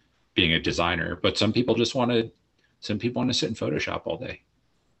being a designer, but some people want to sit in Photoshop all day.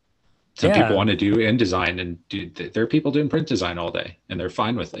 Some people Yeah. want to do InDesign, and there are people doing print design all day and they're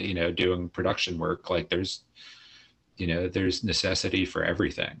fine with it, doing production work. Like there's necessity for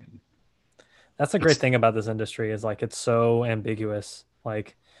everything. That's the great It's thing about this industry is like it's so ambiguous.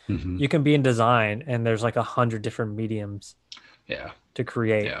 Like mhm. you can be in design and there's like 100 different mediums Yeah, to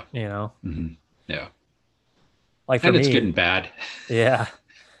create, yeah, hmm, yeah. Like for And it's good me, and bad. yeah.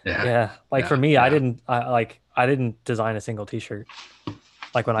 Yeah, Yeah. Like for yeah, me, yeah, I didn't design a single t-shirt.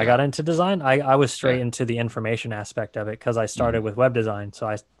 Like when I yeah, got into design, I was straight yeah. into the information aspect of it because I started Hmm. with web design. So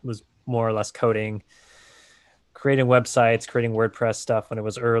I was more or less coding, creating websites, creating WordPress stuff when it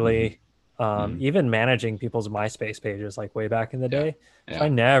was Hmm. early, Hmm. even managing people's MySpace pages like way back in the Yeah, day. So I yeah.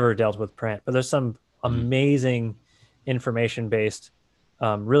 never dealt with print, but there's some Hmm. amazing information based,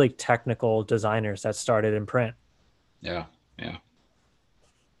 really technical designers that started in print. Yeah, yeah.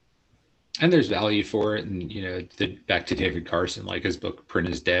 And there's value for it. And back to David Carson, like his book Print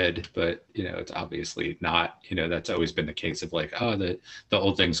is Dead, but it's obviously not. That's always been the case of like, oh, the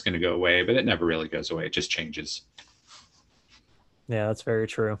old thing's going to go away, but it never really goes away. It just changes. Yeah, that's very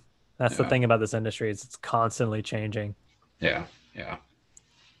true. That's the Yeah, thing about this industry is it's constantly changing. yeah, yeah.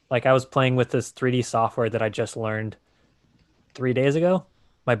 Like I was playing with this 3D software that I just learned 3 days ago.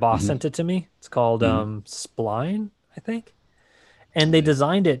 My boss Hmm. sent it to me. It's called Hmm. Spline, I think. And they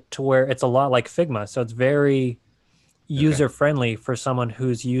designed it to where it's a lot like Figma. So it's very Okay. user friendly for someone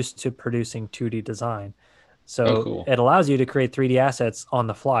who's used to producing 2D design. Oh, So cool. it allows you to create 3D assets on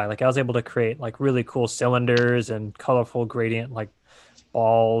the fly. Like I was able to create like really cool cylinders and colorful gradient like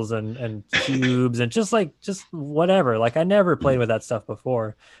balls and cubes and just whatever. Like I never played with that stuff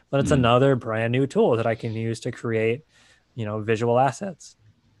before, but it's Mm. another brand new tool that I can use to create, visual assets.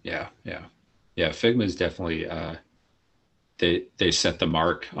 Yeah, yeah, yeah. Figma is definitely they set the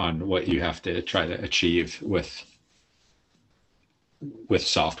mark on what you have to try to achieve with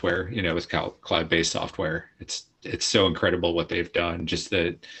software. With cloud-based software. It's so incredible what they've done. Just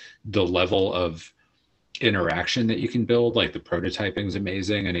the level of interaction that you can build. Like the prototyping is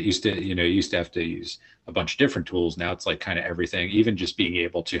amazing, and it used to you used to have to use a bunch of different tools. Now it's like kind of everything. Even just being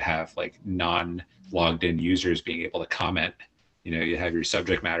able to have like non logged in users being able to comment. You have your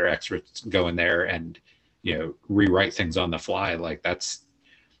subject matter experts go in there and rewrite things on the fly. Like that's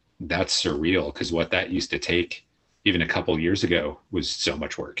surreal, because what that used to take even a couple years ago was so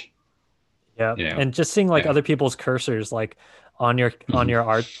much work. Yeah. you know And just seeing like yeah. other people's cursors like on Mhm. your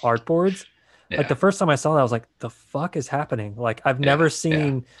art boards. Like Yeah, the first time I saw that, I was like, the fuck is happening? Like I've yeah, never yeah.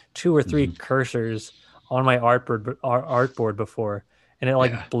 seen two or three Hmm. cursors on my artboard before. And it Yeah,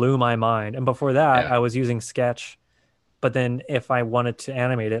 like blew my mind. And before that, yeah. I was using Sketch. But then if I wanted to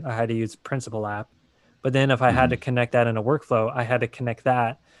animate it, I had to use Principal app. But then if I had to Hmm. connect that in a workflow, I had to connect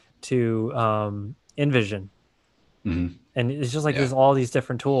that to InVision. Hmm. And it's just like Yeah, there's all these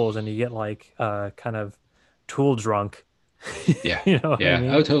different tools, and you get like kind of tool drunk. yeah, You know what I yeah.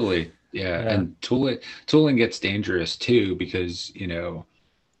 Oh, mean? totally. Yeah, Yeah. and tooling gets dangerous too, because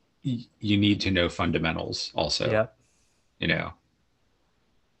you need to know fundamentals also. Yeah. You know,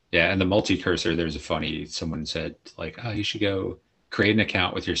 yeah. And the multi cursor, there's a funny someone said like, oh, you should go. create an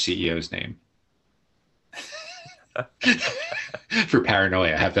account with your CEO's name. For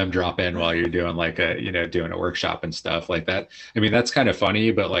paranoia, have them drop in while you're doing like doing a workshop and stuff like that. I mean, that's kind of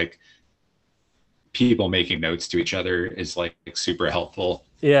funny, but like people making notes to each other is like super helpful.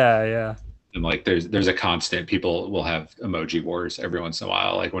 Yeah, yeah. And like there's a constant, people will have emoji wars every once in a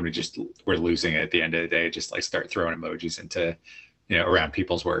while, like when we're losing it at the end of the day, just like start throwing emojis into around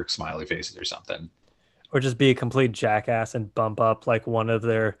people's work, smiley faces or something. Or just be a complete jackass and bump up like one of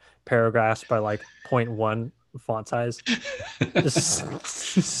their paragraphs by like point 0.1 font size. Just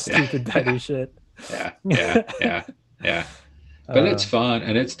stupid petty Yeah, shit. yeah, yeah, yeah, yeah. But it's Uh, fun,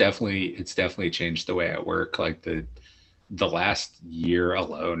 and it's definitely changed the way I work. Like the last year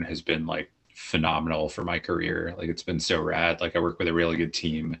alone has been like phenomenal for my career. Like it's been so rad. Like I work with a really good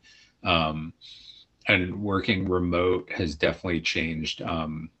team. Um, and working remote has definitely changed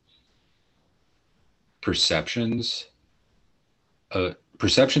perceptions,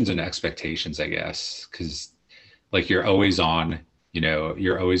 perceptions and expectations, I guess, because like you're always on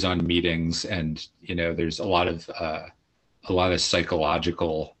meetings, and there's a lot of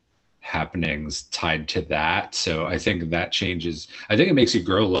psychological happenings tied to that. So I think that changes. I think it makes you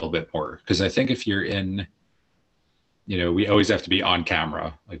grow a little bit more, because I think if you're in, we always have to be on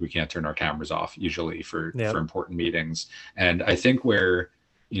camera. Like we can't turn our cameras off usually for yep. important meetings. And I think where,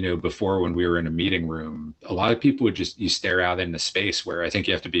 before when we were in a meeting room, a lot of people would just, you stare out into space, where I think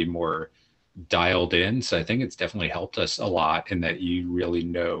you have to be more dialed in. So I think it's definitely helped us a lot in that you really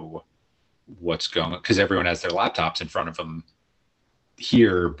know what's going on, because everyone has their laptops in front of them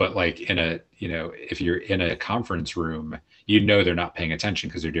here. But like if you're in a conference room, they're not paying attention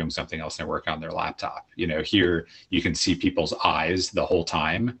because they're doing something else and they're working on their laptop. Here you can see people's eyes the whole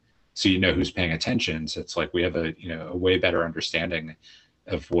time, so who's paying attention. So it's like we have a way better understanding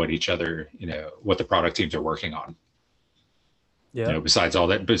of what each other, what the product teams are working on. Yep. Besides all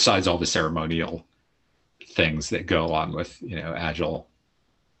the ceremonial things that go along with agile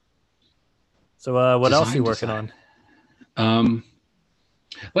So what else are you working design. on? Um,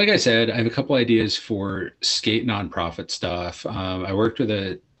 like I said, I have a couple ideas for skate nonprofit stuff. I worked with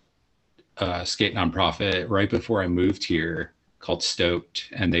a skate nonprofit right before I moved here called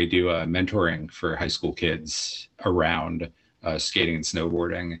Stoked, and they do mentoring for high school kids around skating and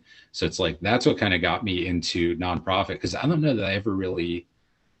snowboarding. So it's like that's what kind of got me into nonprofit, because I don't know that I ever really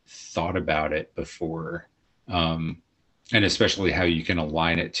thought about it before. And especially how you can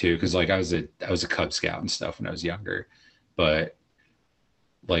align it to, because like I was a Cub Scout and stuff when I was younger, but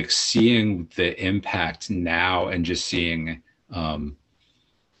like seeing the impact now and just seeing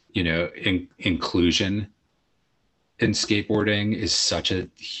inclusion in skateboarding is such a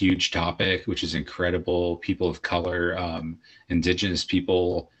huge topic, which is incredible. People of color, indigenous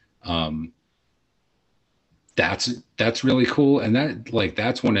people, um, that's really cool. And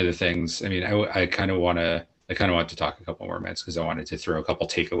that's one of the things. I mean, I kind of want to talk a couple more minutes, because I wanted to throw a couple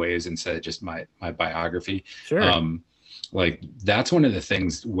takeaways instead of just my biography. Sure. Um, like that's one of the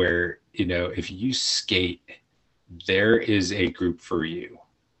things where, if you skate, there is a group for you,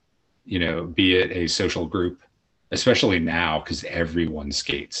 be it a social group, especially now, because everyone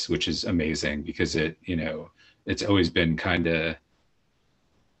skates, which is amazing, because it's always been kind of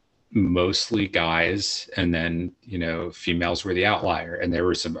mostly guys, and then females were the outlier, and there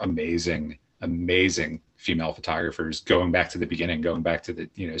were some amazing female photographers going back to the beginning, going back to the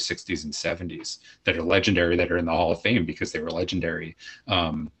 60s and 70s, that are legendary, that are in the Hall of Fame because they were legendary.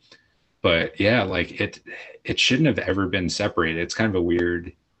 But yeah, like it shouldn't have ever been separated. It's kind of a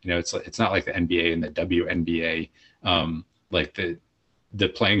weird, it's not like the NBA and the WNBA. Like the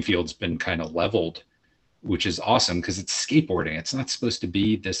playing field's been kind of leveled, which is awesome, because it's skateboarding. It's not supposed to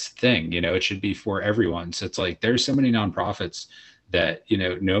be this thing, it should be for everyone. So it's like there's so many nonprofits that,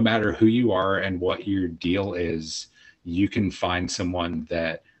 no matter who you are and what your deal is, you can find someone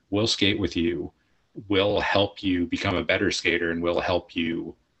that will skate with you, will help you become a better skater, and will help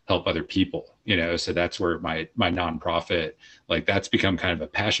you help other people. So that's where my nonprofit, like that's become kind of a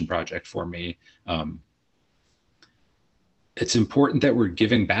passion project for me. It's important that we're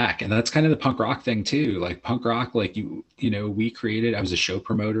giving back, and that's kind of the punk rock thing too. Like punk rock, like we created, I was a show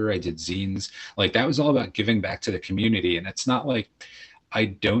promoter, I did zines, like that was all about giving back to the community. And it's not like I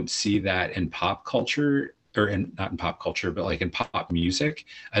don't see that in pop culture, or not in pop culture, but like in pop music.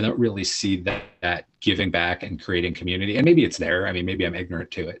 I don't really see that giving back and creating community. And maybe it's there, I mean, maybe I'm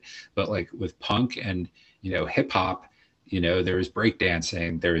ignorant to it, but like with punk and hip hop, there was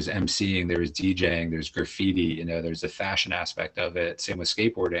breakdancing, there was emceeing, there was DJing, there's graffiti, there's a fashion aspect of it. Same with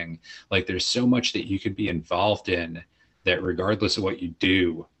skateboarding. Like there's so much that you could be involved in, that regardless of what you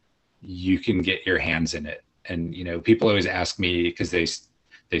do, you can get your hands in it. And, people always ask me because they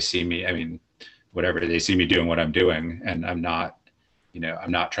see me, I mean, whatever, they see me doing what I'm doing, and I'm not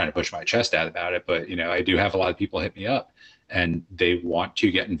trying to push my chest out about it, but, I do have a lot of people hit me up and they want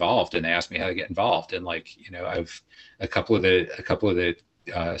to get involved, and they ask me how to get involved. And like, I've a couple of the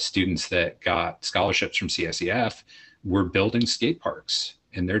students that got scholarships from CSEF were building skate parks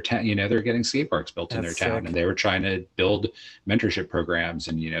in their town. They're getting skate parks built in their town, sick. and they were trying to build mentorship programs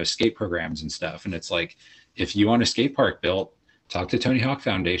and, skate programs and stuff. And it's like, if you want a skate park built, talk to Tony Hawk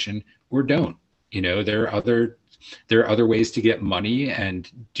Foundation or don't. There are other ways to get money. And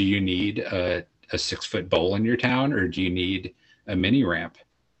do you need a 6-foot bowl in your town, or do you need a mini ramp?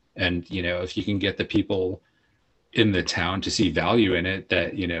 And, if you can get the people in the town to see value in it,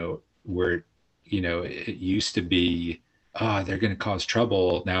 that, where, it used to be, oh, they're going to cause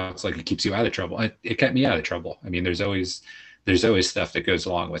trouble. Now it's like, it keeps you out of trouble. It kept me out of trouble. I mean, there's always stuff that goes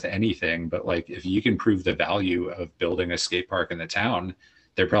along with anything, but like, if you can prove the value of building a skate park in the town,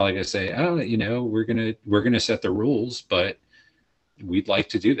 they're probably going to say, oh, we're going to set the rules, but we'd like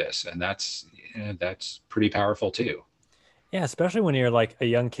to do this. And that's pretty powerful too. Yeah, especially when you're like a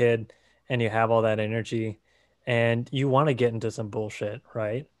young kid and you have all that energy and you want to get into some bullshit,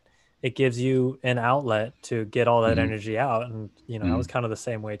 right? It gives you an outlet to get all that Mm-hmm. energy out. And, I Mm-hmm. was kind of the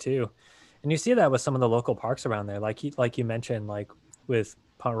same way too. And you see that with some of the local parks around there, like you mentioned, like with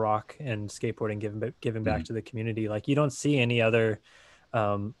punk rock and skateboarding, giving Mm-hmm. back to the community. Like you don't see any other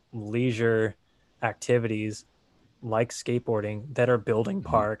leisure activities like skateboarding that are building Mm-hmm.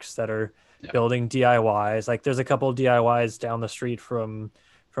 parks, that are Yeah. building DIYs. Like there's a couple of DIYs down the street from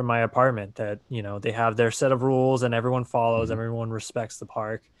my apartment that, they have their set of rules and everyone follows, Mm-hmm. everyone respects the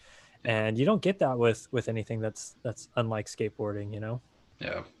park. Yeah. And you don't get that with anything that's unlike skateboarding.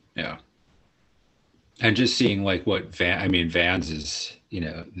 Yeah. Yeah. And just seeing like what Vans is,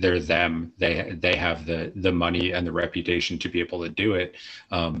 they're them. They have the money and the reputation to be able to do it.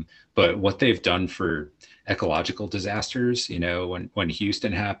 But what they've done for ecological disasters, when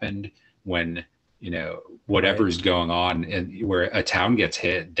Houston happened, when Right. whatever's going on, and where a town gets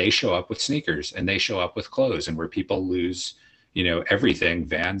hit, they show up with sneakers and they show up with clothes, and where people lose, everything.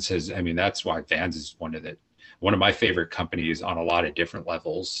 Vans has, I mean, that's why Vans is one of my favorite companies on a lot of different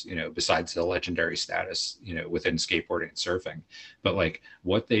levels, besides the legendary status, within skateboarding and surfing. But like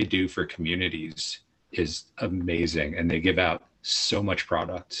what they do for communities is amazing. And they give out so much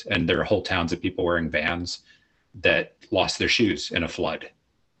product. And there are whole towns of people wearing Vans that lost their shoes in a flood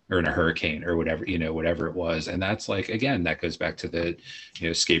or in a hurricane or whatever, whatever it was. And that's like, again, that goes back to the,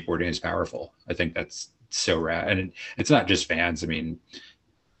 skateboarding is powerful. I think that's so rad. And it's not just Vans. I mean,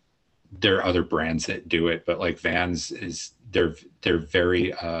 there are other brands that do it, but like Vans is they're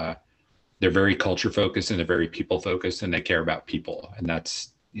very culture focused, and they're very people focused, and they care about people. And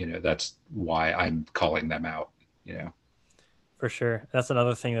that's why I'm calling them out, you know. For sure. That's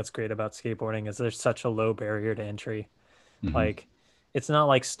another thing that's great about skateboarding is there's such a low barrier to entry. Mm-hmm. Like it's not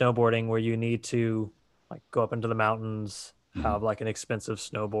like snowboarding where you need to like go up into the mountains, Mm-hmm. have like an expensive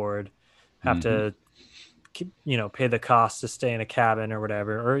snowboard, have Mm-hmm. to keep, pay the cost to stay in a cabin or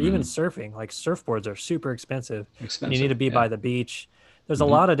whatever, or even Mm-hmm. surfing. Like surfboards are super expensive and you need Expensive. to be Yeah. by the beach. There's a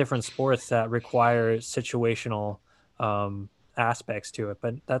Mm-hmm. lot of different sports that require situational aspects to it,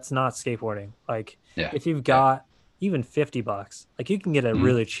 but that's not skateboarding. Like Yeah. if you've Yeah. got even $50, like you can get a Mm-hmm.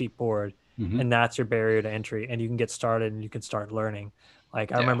 really cheap board Mm-hmm. and that's your barrier to entry and you can get started and you can start learning.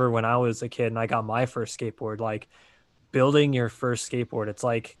 Like I Yeah. remember when I was a kid and I got my first skateboard, like building your first skateboard, it's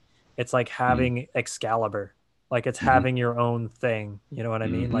like Mm-hmm. having Excalibur. Like it's Mm-hmm. having your own thing. You know what I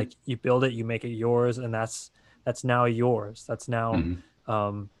mean? Mm-hmm. Like you build it, you make it yours, and that's now yours. That's now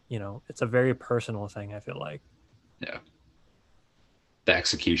Mm-hmm. it's a very personal thing, I feel like. Yeah. The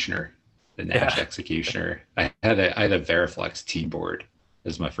executioner, the Nash Yeah. executioner. I had a Veriflex T board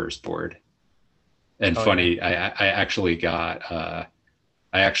as my first board. And Oh yeah. funny, I actually got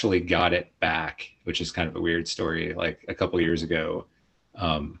it back, which is kind of a weird story. Like a couple years ago,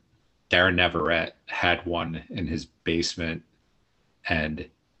 um, Darren Navarrete had one in his basement, and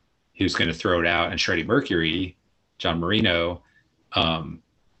he was going to throw it out. And Shreddy Mercury, John Marino, um,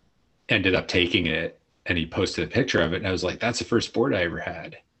 ended up taking it, and he posted a picture of it. And I was like, "That's the first board I ever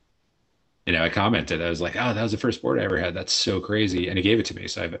had." I commented. I was like, "Oh, that was the first board I ever had. That's so crazy." And he gave it to me,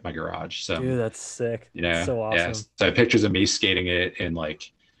 so I have it in my garage. So Dude, that's sick. That's so yeah. awesome. So I have pictures of me skating it in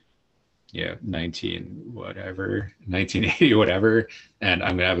like, 19 whatever, 1980 whatever, and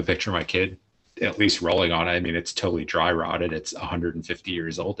I'm gonna have a picture of my kid at least rolling on it. I mean, it's totally dry rotted. It's 150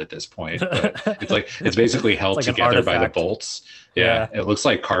 years old at this point, but it's basically It's held like an together by the artifact. bolts. Yeah, Yeah. it looks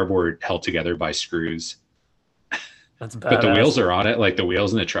like cardboard held together by screws. That's But the wheels badass. are on it. Like the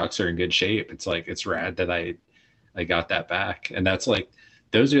wheels and the trucks are in good shape. It's like it's rad that I got that back. And that's like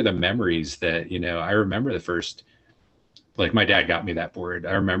those are the memories that, I remember the first, like my dad got me that board.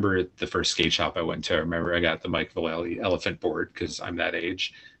 I remember the first skate shop I went to. I remember I got the Mike Vallely elephant board because I'm that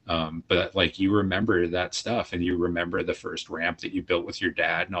age. But like you remember that stuff and you remember the first ramp that you built with your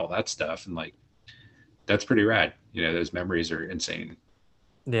dad and all that stuff. And like that's pretty rad. Those memories are insane.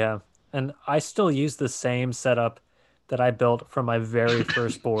 Yeah. And I still use the same setup that I built from my very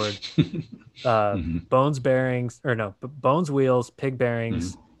first board. Hmm. Bones bearings, or no, bones wheels, pig Hmm.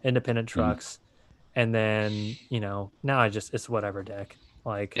 bearings, independent Hmm. trucks. And then, now it's whatever deck.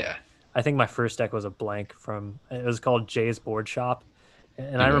 Like, Yeah. I think my first deck was a blank it was called Jay's Board Shop.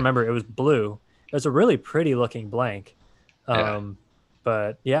 And I Okay. remember it was blue. It was a really pretty looking blank. Yeah. Um,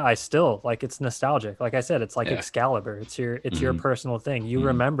 but yeah, I still like it's nostalgic. Like I said, it's like Yeah. Excalibur. It's your Hmm. personal thing. You Hmm.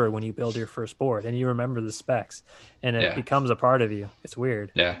 remember when you build your first board and you remember the specs and it Yeah. becomes a part of you. It's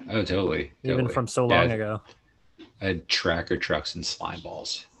weird, Yeah. Oh, totally. even Totally. from so long Yeah. ago. I had tracker trucks and slime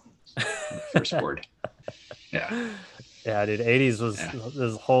balls on the first board. Yeah. Yeah, dude, 80s Yeah.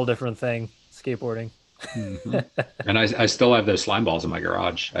 was a whole different thing, skateboarding. Hmm. And I still have those slime balls in my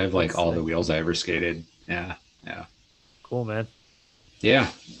garage. I have like That's all the sick. wheels I ever skated. Yeah. Yeah. Cool, man. Yeah.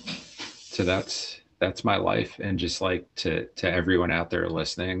 So that's my life. And just like to everyone out there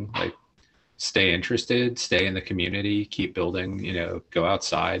listening, like stay interested, stay in the community, keep building, go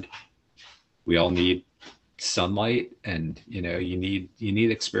outside. We all need sunlight, and you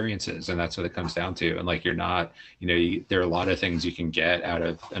need experiences, and that's what it comes down to. And like you're not, there are a lot of things you can get out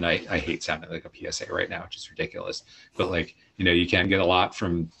of, and I hate sounding like a PSA right now, which is ridiculous, but like you can get a lot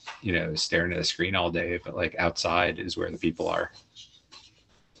from staring at a screen all day, but like outside is where the people are.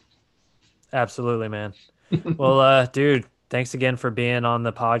 Absolutely, man. Well, dude, thanks again for being on the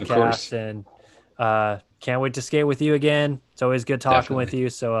Of course. podcast and can't wait to skate with you again. It's always good talking with Definitely. you.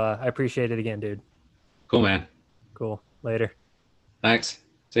 So I appreciate it again, dude. Cool, man. Cool. Later. Thanks.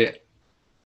 See ya.